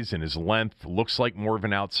size and his length, looks like more of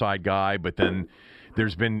an outside guy, but then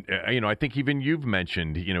there's been, I think even you've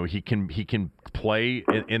mentioned, he can play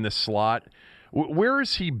in the slot. Where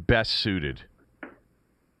is he best suited?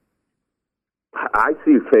 I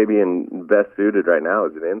see Fabian best suited right now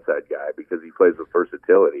as an inside guy because he plays with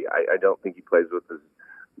versatility. I don't think he plays with as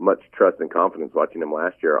much trust and confidence watching him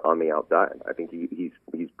last year on the outside. I think he's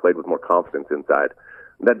played with more confidence inside.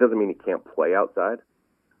 That doesn't mean he can't play outside,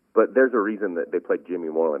 but there's a reason that they played Jimmy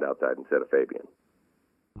Moreland outside instead of Fabian.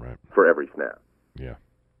 Right. For every snap. Yeah.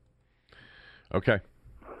 Okay.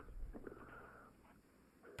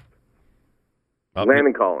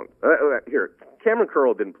 Landon Collins. Here, Cameron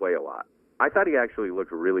Curl didn't play a lot. I thought he actually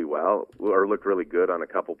looked really well, or looked really good on a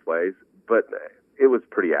couple plays, but it was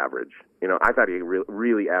pretty average. I thought he had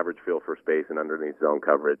really average feel for space and underneath zone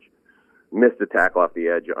coverage. Missed a tackle off the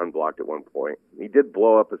edge, unblocked at one point. He did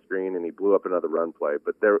blow up a screen, and he blew up another run play,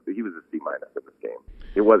 but he was a C- in this game.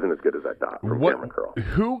 It wasn't as good as I thought from Cameron Curl.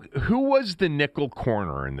 Who was the nickel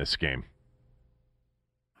corner in this game?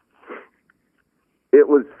 It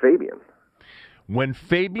was Fabian. When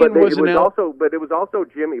Fabian wasn't out, but it was also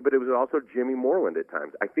Jimmy Moreland at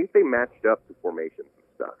times. I think they matched up the formations and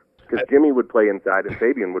stuff because Jimmy would play inside and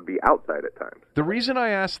Fabian would be outside at times. The reason I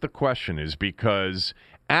asked the question is because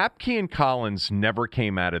Apke and Collins never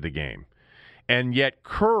came out of the game, and yet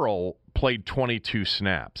Curl played 22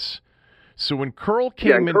 snaps. So when Curl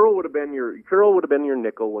came in, Curl would have been your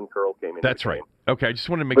nickel when Curl came in. That's right. Okay, I just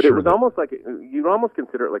wanted to make but sure. But it was almost like you'd almost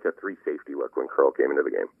consider it like a 3 safety look when Curl came into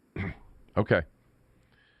the game. Okay.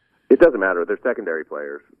 It doesn't matter. They're secondary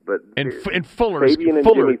players, but and Fuller, Fabian and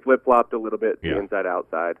Jimmy flip flopped a little bit, yeah. Inside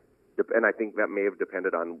outside, and I think that may have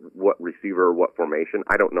depended on what receiver or what formation.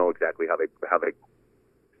 I don't know exactly how they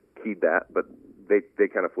keyed that, but they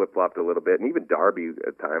kind of flip flopped a little bit, and even Darby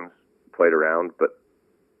at times played around. But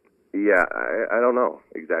yeah, I don't know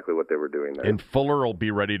exactly what they were doing there. And Fuller will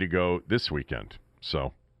be ready to go this weekend.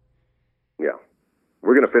 So yeah.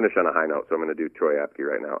 We're going to finish on a high note, so I'm going to do Troy Apke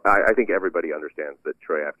right now. I think everybody understands that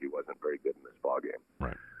Troy Apke wasn't very good in this ballgame.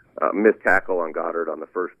 Right. Missed tackle on Goddard on the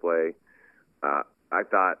first play. I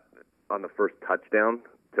thought on the first touchdown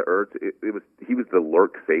to Ertz, he was the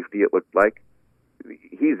lurk safety, it looked like.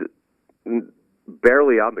 He's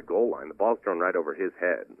barely on the goal line. The ball's thrown right over his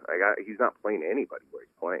head. He's not playing anybody where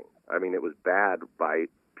he's playing. I mean, it was bad by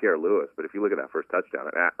Pierre Lewis, but if you look at that first touchdown,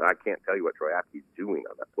 I can't tell you what Troy Apke's doing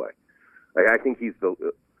on that play. I think he's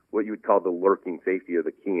what you would call the lurking safety or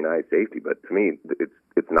the keen eye safety, but to me,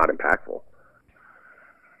 it's not impactful.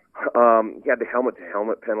 He had the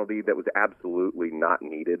helmet-to-helmet penalty that was absolutely not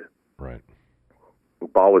needed. Right. The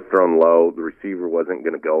ball was thrown low. The receiver wasn't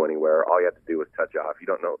going to go anywhere. All you had to do was touch off. You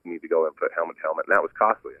don't need to go and put helmet-to-helmet, and that was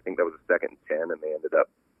costly. I think that was a 2nd and 10, and they ended up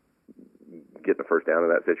getting the first down in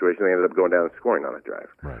that situation. They ended up going down and scoring on a drive.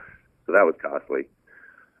 Right. So that was costly.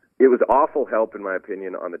 It was awful help, in my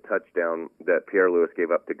opinion, on the touchdown that Pierre Lewis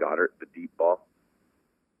gave up to Goddard, the deep ball.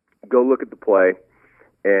 Go look at the play,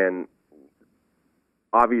 and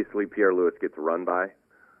obviously Pierre Lewis gets run by.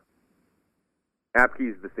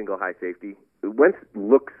 Apke's the single high safety. Wentz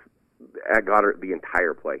looks at Goddard the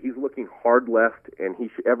entire play. He's looking hard left, and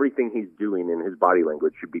everything he's doing in his body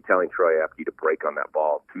language should be telling Troy Apke to break on that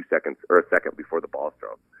ball 2 seconds or a second before the ball's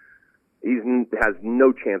thrown. has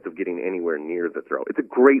no chance of getting anywhere near the throw. It's a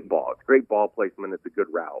great ball. It's great ball placement. It's a good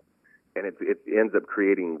route. And it ends up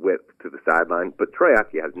creating width to the sideline. But Troy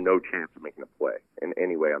Apke has no chance of making a play in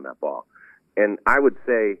any way on that ball. And I would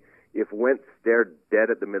say if Wentz stared dead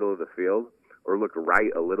at the middle of the field or looked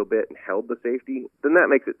right a little bit and held the safety, then that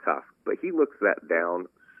makes it tough. But he looks that down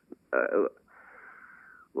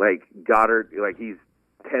like Goddard, like he's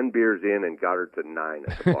 10 beers in and Goddard to 9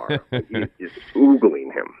 at the bar. Like he's just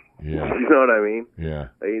oogling him. Yeah. You know what I mean? Yeah.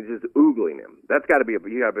 Like he's just oogling him. That's got to be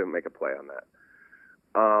you got to make a play on that.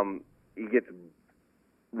 He gets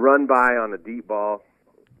run by on a deep ball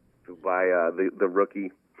by the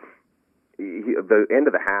rookie. The end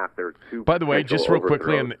of the half, there were two. By the way, just real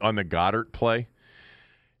quickly overthrows. on the Goddard play,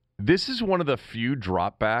 this is one of the few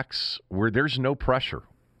dropbacks where there's no pressure.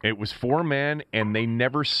 It was 4-man, and they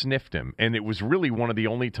never sniffed him, and it was really one of the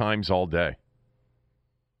only times all day.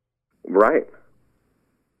 Right.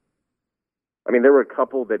 I mean, there were a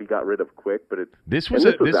couple that he got rid of quick, but this ball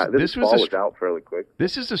was out fairly quick.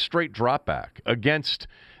 This is a straight dropback against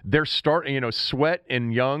their start. Sweat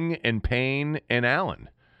and Young and Payne and Allen.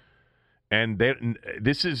 And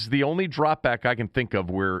this is the only drop back I can think of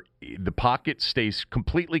where the pocket stays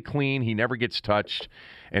completely clean, he never gets touched,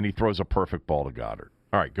 and he throws a perfect ball to Goddard.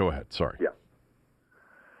 All right, go ahead. Sorry. Yeah.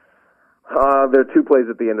 There are two plays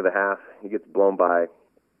at the end of the half. He gets blown by.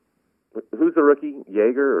 Who's the rookie?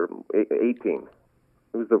 Yeager or 18?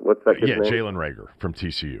 What's that kid's name? Jalen Reagor from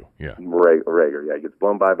TCU. Yeah. Reagor. Yeah, he gets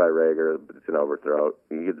blown by Reagor, but it's an overthrow.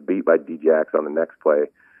 He gets beat by D-Jax on the next play.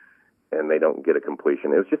 And they don't get a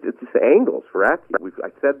completion. It's just angles for Apke. I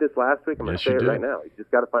said this last week. I'm going to say it right now. He's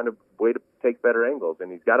just got to find a way to take better angles,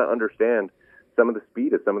 and he's got to understand some of the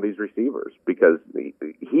speed of some of these receivers because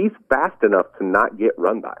he's fast enough to not get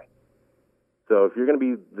run by. So if you're going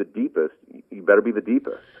to be the deepest, you better be the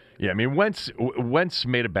deepest. Yeah, I mean, Wentz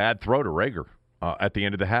made a bad throw to Reagor at the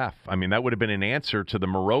end of the half. I mean, that would have been an answer to the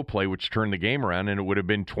Moreau play, which turned the game around, and it would have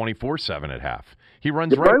been 24-7 at half. He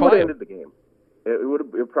runs right by him. It would have ended the game.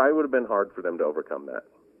 It probably would have been hard for them to overcome that.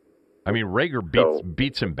 I mean, Reagor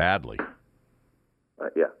beats him badly.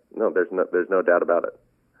 Yeah, no, there's no doubt about it.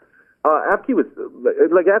 Apke was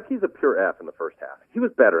Apke's a pure F in the first half. He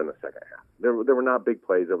was better in the second half. There were not big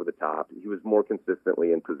plays over the top. He was more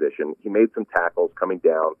consistently in position. He made some tackles coming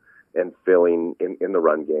down and filling in the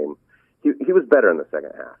run game. He was better in the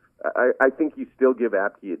second half. I think you still give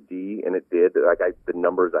Apke a D, and it did. The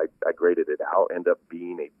numbers I graded it out end up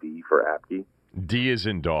being a D for Apke. D is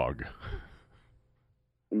in dog.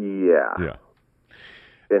 Yeah. Yeah.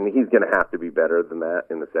 And he's going to have to be better than that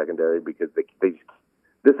in the secondary because this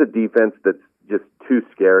is a defense that's just too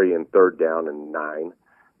scary in 3rd down and 9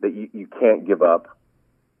 that you can't give up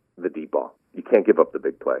the deep ball. You can't give up the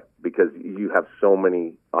big play because you have so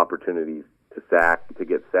many opportunities to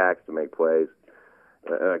get sacks, to make plays.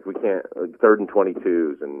 We can't 3rd and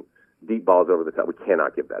 22s and deep balls over the top. We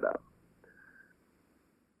cannot give that up.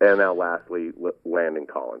 And now, lastly, Landon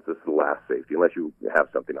Collins. This is the last safety, unless you have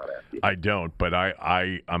something on Apke. I don't, but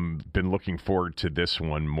I'm been looking forward to this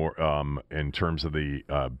one more in terms of the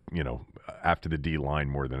after the D line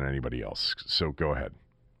more than anybody else. So go ahead.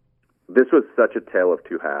 This was such a tale of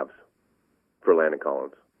two halves for Landon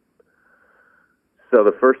Collins. So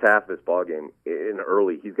the first half of this ball game,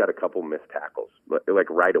 he's got a couple missed tackles, like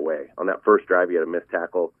right away. On that first drive, he had a missed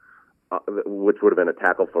tackle, which would have been a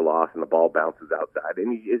tackle for loss, and the ball bounces outside.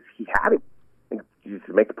 And he had it. You just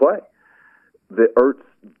make the play. The Ertz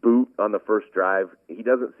boot on the first drive, he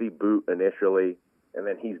doesn't see boot initially, and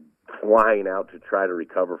then he's flying out to try to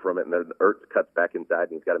recover from it, and then Ertz cuts back inside,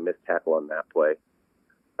 and he's got a missed tackle on that play.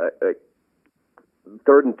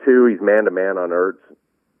 3rd and 2, he's man-to-man on Ertz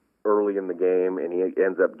early in the game, and he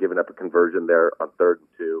ends up giving up a conversion there on 3rd and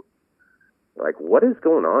 2. Like, what is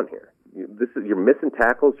going on here? You're missing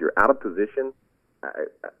tackles. You're out of position.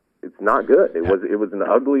 It's not good. It was an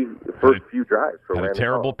ugly first few drives for Landon. Had a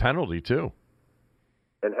terrible Collins. penalty too,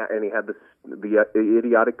 and he had the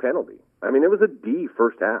idiotic penalty. I mean, it was a D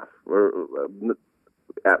first half, or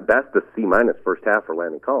at best a C- first half for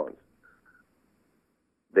Landon Collins.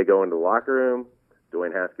 They go into the locker room.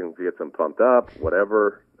 Dwayne Haskins gets them pumped up.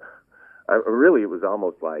 Whatever. Really, it was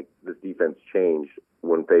almost like this defense changed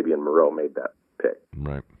when Fabian Moreau made that pick.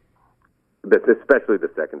 Right. Especially the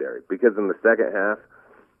secondary, because in the second half,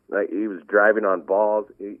 he was driving on balls.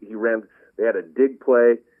 He ran. They had a dig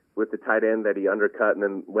play with the tight end that he undercut, and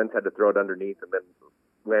then Wentz had to throw it underneath, and then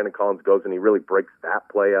Landon Collins goes and he really breaks that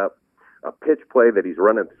play up. A pitch play that he's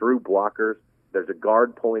running through blockers. There's a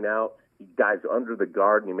guard pulling out. He dives under the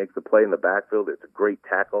guard and he makes the play in the backfield. It's a great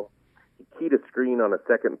tackle. He keyed a screen on a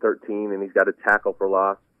 2nd and 13, and he's got a tackle for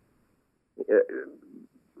loss.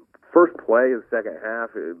 first play of the second half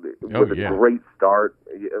was a great start.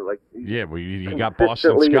 He got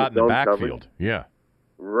Boston Scott in the backfield. Coverage. Yeah.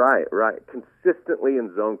 Right. Consistently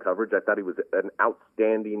in zone coverage. I thought he was an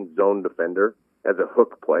outstanding zone defender as a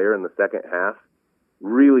hook player in the second half.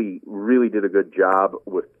 Really, really did a good job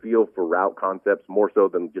with feel for route concepts, more so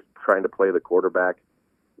than just trying to play the quarterback.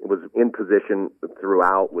 It was in position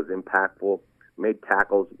throughout, was impactful, made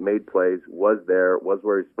tackles, made plays, was there, was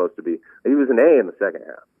where he's supposed to be. He was an A in the second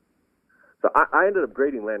half. So I ended up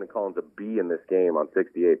grading Landon Collins a B in this game on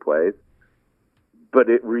 68 plays, but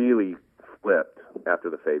it really flipped after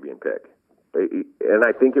the Fabian pick. And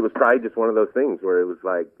I think it was probably just one of those things where it was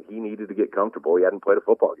like he needed to get comfortable. He hadn't played a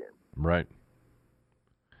football game. Right.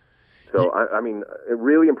 So, I mean,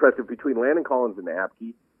 really impressive between Landon Collins and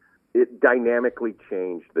Apke. It dynamically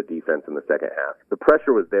changed the defense in the second half. The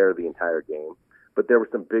pressure was there the entire game, but there were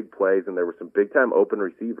some big plays and there were some big-time open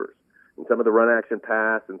receivers. And some of the run-action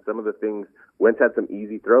pass and some of the things, Wentz had some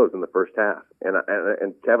easy throws in the first half. And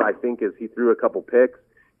Kev, I think as he threw a couple picks,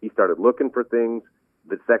 he started looking for things.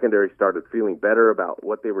 The secondary started feeling better about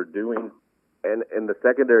what they were doing. And the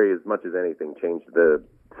secondary, as much as anything, changed the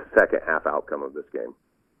second half outcome of this game.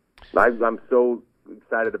 I'm so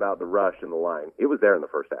excited about the rush and the line. It was there in the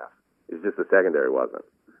first half. It's just the secondary wasn't.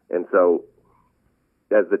 And so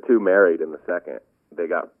as the two married in the second, they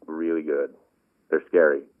got really good. They're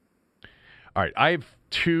scary. All right, I have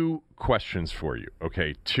two questions for you.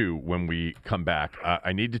 Okay, two when we come back.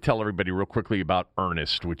 I need to tell everybody real quickly about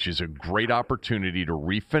Earnest, which is a great opportunity to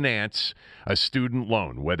refinance a student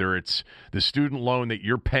loan, whether it's the student loan that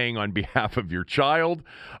you're paying on behalf of your child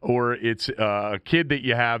or it's a kid that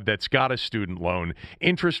you have that's got a student loan.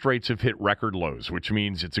 Interest rates have hit record lows, which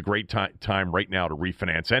means it's a great time right now to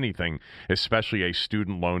refinance anything, especially a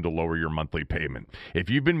student loan, to lower your monthly payment. If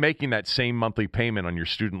you've been making that same monthly payment on your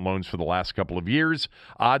student loans for the last couple of years,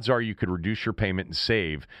 odds are you could reduce your payment and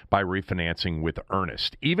save by refinancing with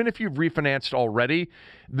Earnest. Even if you've refinanced already,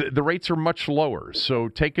 the rates are much lower, so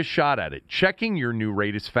take a shot at it. Checking your new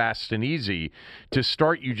rate is fast and easy. To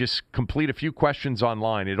start, you just complete a few questions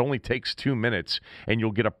online. It only takes 2 minutes, and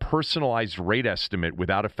you'll get a personalized rate estimate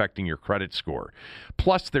without affecting your credit score.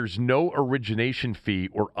 Plus, there's no origination fee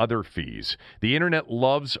or other fees. The internet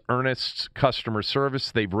loves Earnest's customer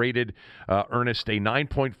service. They've rated Earnest a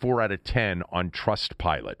 9.4 out of 10 on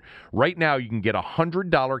Trustpilot. Right now, you can get a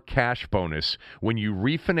 $100 cash bonus when you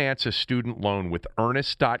refinance a student loan with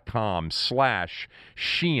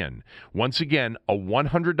Earnest.com/Sheehan. Once again, a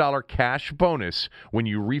 $100 cash bonus when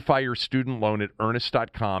you refi your student loan at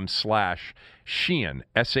Earnest.com/Sheehan, Sheehan.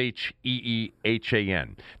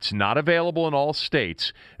 It's not available in all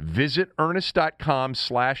states. Visit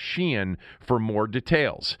Earnest.com/Sheehan for more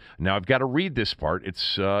details. Now, I've got to read this part.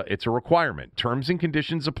 It's a requirement. Terms and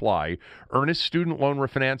conditions apply. Earnest student loan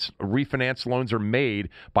refinance loans are made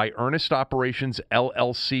by Earnest Operations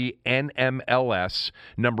LLC NMLS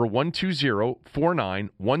number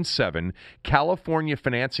 1204917, California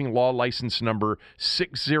Financing Law License number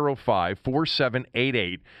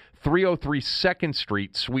 6054788, 303 2nd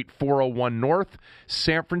Street, Suite 401 North,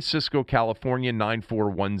 San Francisco, California,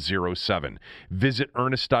 94107. Visit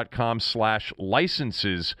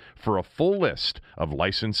Earnest.com/licenses for a full list of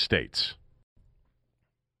licensed states.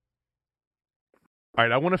 All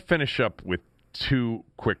right, I want to finish up with two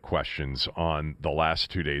quick questions on the last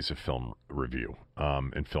 2 days of film review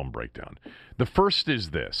and film breakdown. The first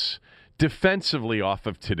is this. Defensively off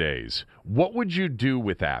of today's, what would you do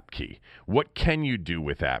with Apke? What can you do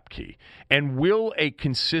with Apke? And will a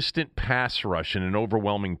consistent pass rush and an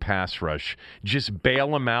overwhelming pass rush just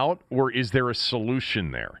bail him out, or is there a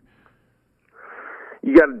solution there?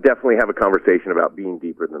 You got to definitely have a conversation about being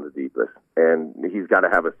deeper than the deepest, and he's got to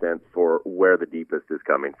have a sense for where the deepest is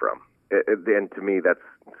coming from. And to me, that's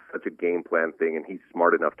such a game plan thing, and he's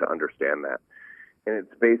smart enough to understand that. And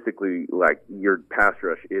it's basically like your pass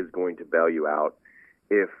rush is going to bail you out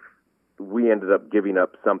if we ended up giving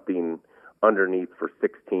up something underneath for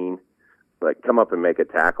 16. Like, come up and make a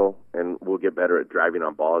tackle, and we'll get better at driving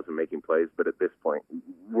on balls and making plays. But at this point,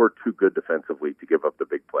 we're too good defensively to give up the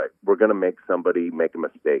big play. We're going to make somebody make a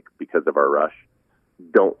mistake because of our rush.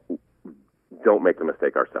 Don't make the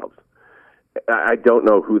mistake ourselves. I don't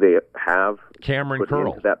know who they have Cameron put Curl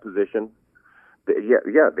into that position.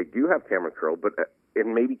 Yeah, they do have Cameron Curl, but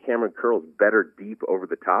and maybe Cameron Curl's better deep over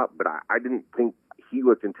the top. But I didn't think he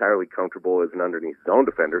looked entirely comfortable as an underneath zone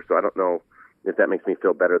defender. So I don't know if that makes me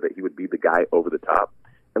feel better that he would be the guy over the top.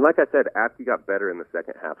 And like I said, Apke got better in the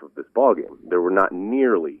second half of this ballgame. There were not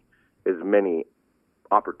nearly as many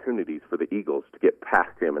opportunities for the Eagles to get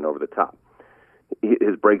past him and over the top.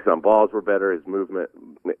 his breaks on balls were better. His movement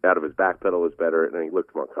out of his back pedal was better, and he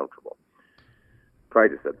looked more comfortable.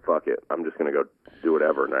 Probably just said, fuck it. I'm just going to go do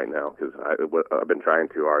whatever right now because I've been trying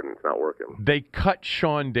too hard and it's not working. They cut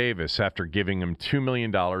Sean Davis after giving him $2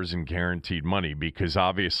 million in guaranteed money because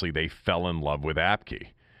obviously they fell in love with Apke.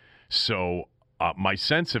 So my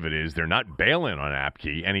sense of it is they're not bailing on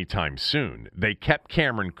Apke anytime soon. They kept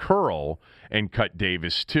Cameron Curl and cut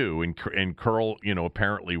Davis too. And Curl,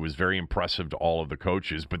 apparently was very impressive to all of the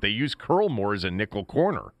coaches. But they used Curl more as a nickel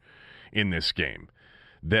corner in this game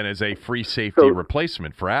than as a free safety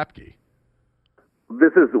replacement for Apke.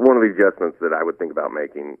 This is one of the adjustments that I would think about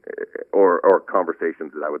making, or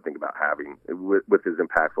conversations that I would think about having with as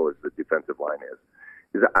impactful as the defensive line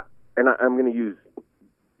is. I'm going to use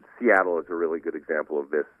Seattle is a really good example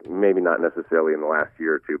of this. Maybe not necessarily in the last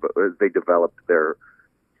year or two, but as they developed their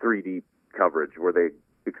 3D coverage where they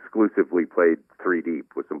exclusively played 3 deep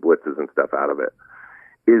with some blitzes and stuff out of it,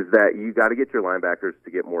 is that you got to get your linebackers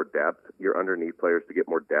to get more depth, your underneath players to get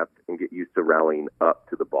more depth and get used to rallying up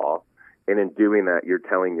to the ball. And in doing that, you're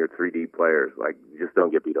telling your 3D players, like, just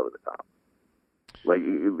don't get beat over the top. Like,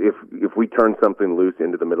 if we turn something loose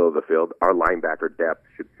into the middle of the field, our linebacker depth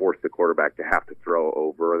should force the quarterback to have to throw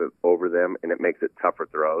over them, and it makes it tougher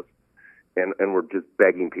throws. And we're just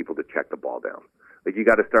begging people to check the ball down. Like, you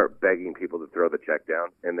got to start begging people to throw the check down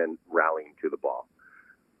and then rallying to the ball.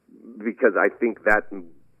 Because I think that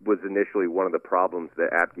was initially one of the problems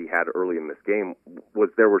that Apke had early in this game was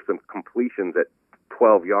there were some completions at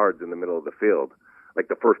 12 yards in the middle of the field, like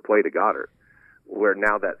the first play to Goddard, where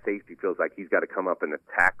now that safety feels like he's got to come up and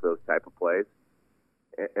attack those type of plays.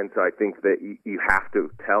 And so I think that you have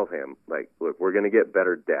to tell him, like, look, we're going to get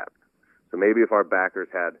better depth. So maybe if our backers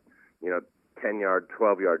had, 10-yard,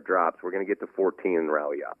 12-yard drops, we're going to get to 14 and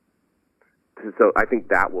rally up. So I think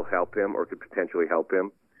that will help him or could potentially help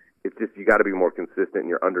him. It's just you got to be more consistent in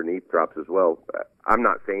your underneath drops as well. I'm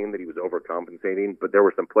not saying that he was overcompensating, but there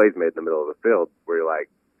were some plays made in the middle of the field where you're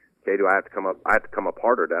like, okay, do I have to come up? I have to come up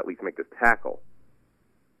harder to at least make this tackle.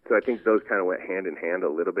 So I think those kind of went hand in hand a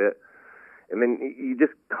little bit. And then you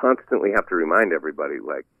just constantly have to remind everybody,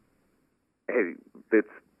 like, hey,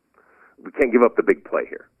 we can't give up the big play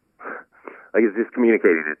here. Like, it's just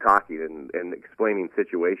communicating and talking and explaining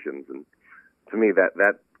situations. And to me,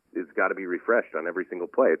 that it's got to be refreshed on every single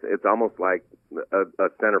play. It's almost like a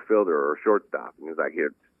center fielder or a shortstop. And he's like,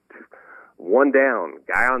 here, one down,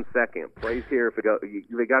 guy on second, plays here. If it goes,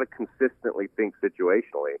 they got to consistently think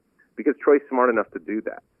situationally because Troy's smart enough to do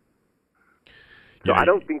that. So I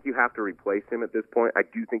don't think you have to replace him at this point. I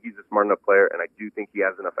do think he's a smart enough player, and I do think he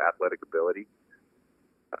has enough athletic ability.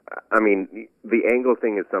 I mean, the angle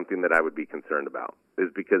thing is something that I would be concerned about, is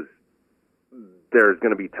because there's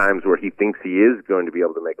going to be times where he thinks he is going to be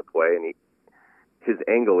able to make a play, and his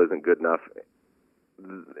angle isn't good enough.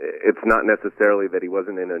 It's not necessarily that he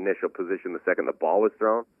wasn't in initial position the second the ball was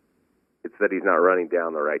thrown. It's that he's not running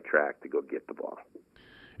down the right track to go get the ball.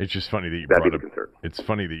 It's just funny that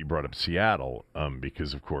you brought up Seattle,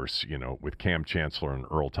 because of course, with Cam Chancellor and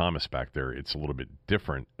Earl Thomas back there, it's a little bit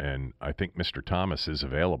different. And I think Mr. Thomas is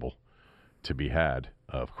available to be had.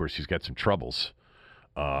 Of course, he's got some troubles,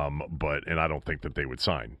 and I don't think that they would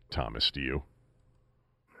sign Thomas. Do you?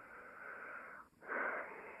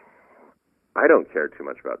 I don't care too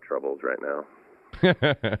much about troubles right now.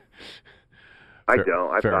 I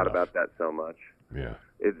don't. I've thought about that so much. Yeah.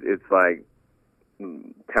 It's like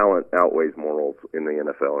talent outweighs morals in the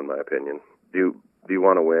NFL, in my opinion. Do you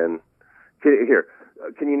want to win?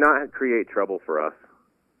 Can you not create trouble for us?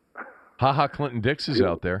 Ha Clinton Dix is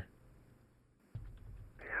out there.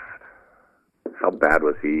 How bad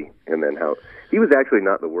was he? And then he was actually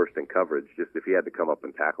not the worst in coverage. Just if he had to come up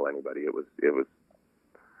and tackle anybody, it was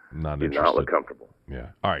not did not look comfortable. Yeah.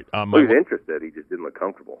 All right. He was interested. He just didn't look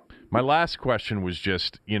comfortable. My last question was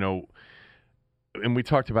just, and we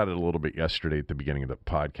talked about it a little bit yesterday at the beginning of the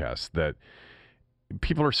podcast, that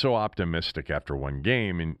people are so optimistic after one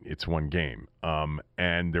game, and it's one game.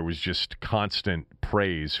 And there was just constant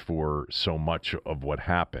praise for so much of what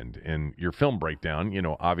happened. And your film breakdown,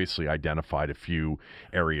 obviously identified a few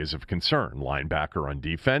areas of concern. Linebacker on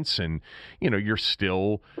defense, and, you're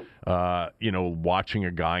still, watching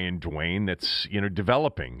a guy in Dwayne that's,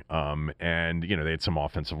 developing. And, they had some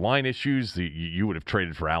offensive line issues. You would have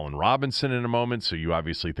traded for Allen Robinson in a moment, so you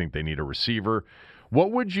obviously think they need a receiver.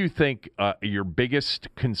 What would you think your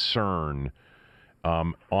biggest concern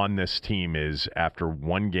on this team is after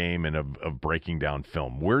one game and of breaking down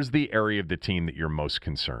film? Where's the area of the team that you're most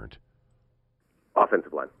concerned?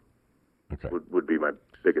 Offensive line. Okay. Would be my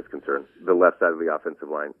biggest concern. The left side of the offensive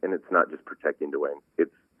line. And it's not just protecting Dwayne.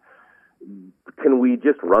 can we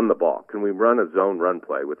just run the ball? Can we run a zone run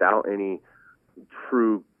play without any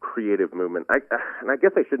true creative movement? And I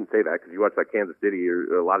guess I shouldn't say that because you watch like Kansas City,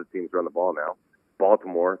 or a lot of teams run the ball now.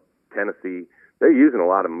 Baltimore, Tennessee, they're using a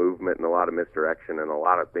lot of movement and a lot of misdirection and a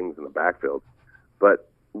lot of things in the backfield. But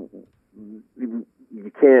you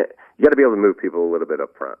got to be able to move people a little bit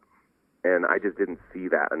up front. And I just didn't see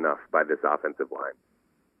that enough by this offensive line.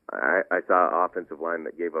 I saw an offensive line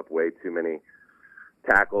that gave up way too many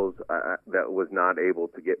tackles, that was not able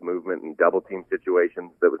to get movement in double team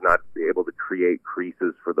situations, that was not able to create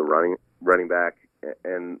creases for the running back.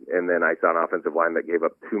 And then I saw an offensive line that gave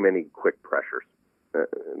up too many quick pressures.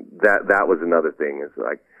 That was another thing, is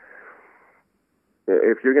like,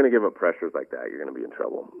 if you're going to give up pressures like that, you're going to be in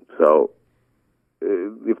trouble. So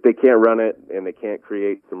if they can't run it and they can't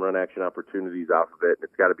create some run action opportunities off of it,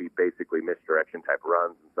 it's got to be basically misdirection type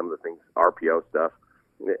runs and some of the things, RPO stuff.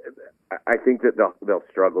 I think that they'll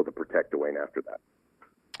struggle to protect Dwayne after that.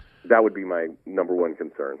 That would be my number one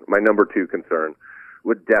concern. My number two concern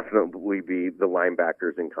would definitely be the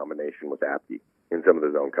linebackers in combination with Apke in some of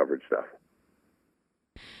the zone coverage stuff.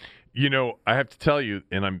 You know, I have to tell you,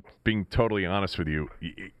 and I'm being totally honest with you,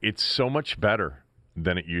 it's so much better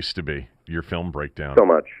than it used to be, your film breakdown. So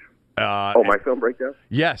much. My film breakdown?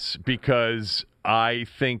 Yes, because I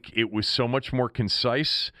think it was so much more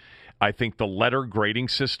concise. I think the letter grading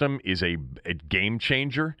system is a game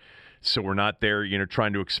changer. So we're not there,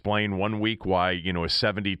 trying to explain one week why, a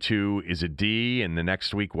 72 is a D and the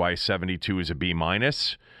next week why 72 is a B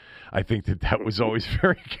minus. I think that was always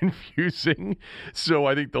very confusing. So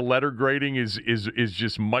I think the letter grading is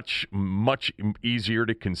just much easier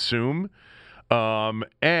to consume.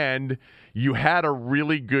 And you had a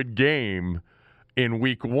really good game in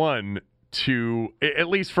week one, to, at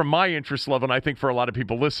least from my interest level, and I think for a lot of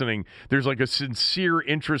people listening, there's like a sincere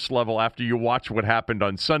interest level after you watch what happened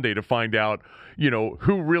on Sunday to find out,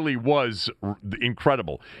 who really was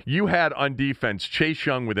incredible. You had on defense Chase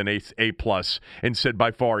Young with an A plus, and said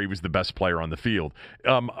by far he was the best player on the field.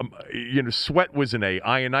 Sweat was an A,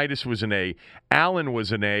 Ioannidis was an A, Allen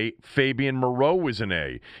was an A, Fabian Moreau was an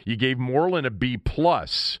A. You gave Moreland a B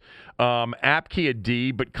plus. Apke a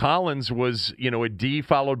D, but Collins was, a D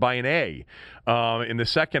followed by an A in the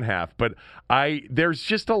second half. But there's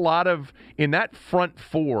just a lot of, in that front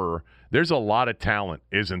four, there's a lot of talent,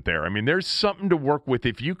 isn't there? I mean, there's something to work with.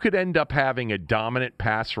 If you could end up having a dominant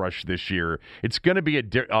pass rush this year, it's going to be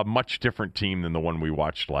a much different team than the one we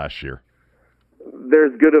watched last year.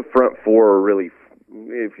 There's good of front four, really,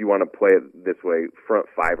 if you want to play it this way, front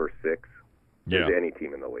 5 or 6 is any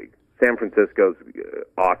team in the league. San Francisco's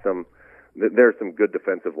awesome. There's some good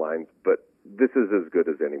defensive lines, but this is as good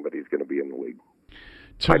as anybody's going to be in the league.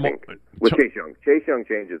 I think with Chase Young. Chase Young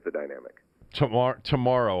changes the dynamic.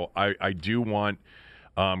 Tomorrow, I do want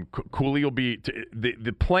Cooley will be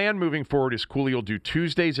the plan moving forward is Cooley will do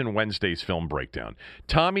Tuesdays and Wednesdays film breakdown.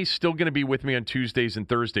 Tommy's still going to be with me on Tuesdays and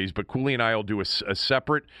Thursdays, but Cooley and I will do a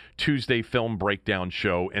separate Tuesday film breakdown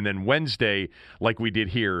show, and then Wednesday, like we did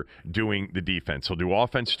here, doing the defense. He'll do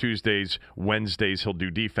offense Tuesdays, Wednesdays he'll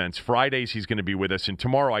do defense. Fridays he's going to be with us, and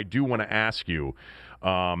tomorrow I do want to ask you,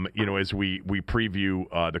 as we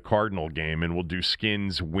preview the Cardinal game, and we'll do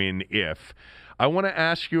Skins win if. I want to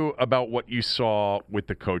ask you about what you saw with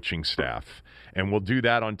the coaching staff, and we'll do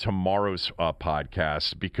that on tomorrow's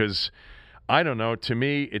podcast because, I don't know, to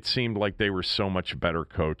me it seemed like they were so much better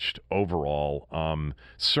coached overall,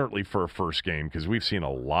 certainly for a first game, because we've seen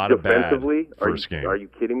a lot of bad first game. Are you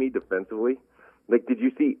kidding me? Defensively? Like, did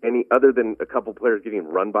you see any, other than a couple players getting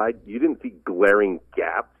run by, you didn't see glaring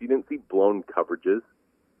gaps, you didn't see blown coverages.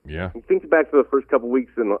 Yeah. You think back to the first couple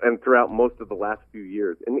weeks and throughout most of the last few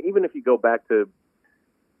years, and even if you go back to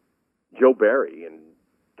Joe Barry and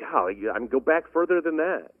golly, go back further than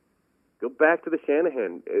that. Go back to the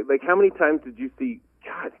Shanahan. Like, how many times did you see?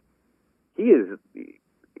 God, he's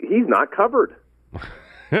not covered.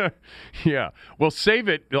 Yeah. Well, save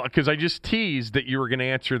it because I just teased that you were going to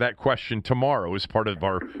answer that question tomorrow as part of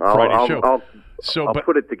our Friday show. I'll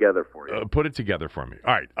put it together for you. Put it together for me.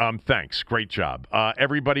 All right. Thanks. Great job.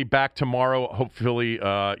 Everybody back tomorrow. Hopefully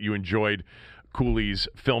you enjoyed Cooley's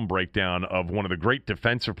film breakdown of one of the great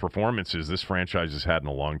defensive performances this franchise has had in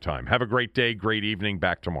a long time. Have a great day, great evening.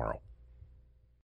 Back tomorrow.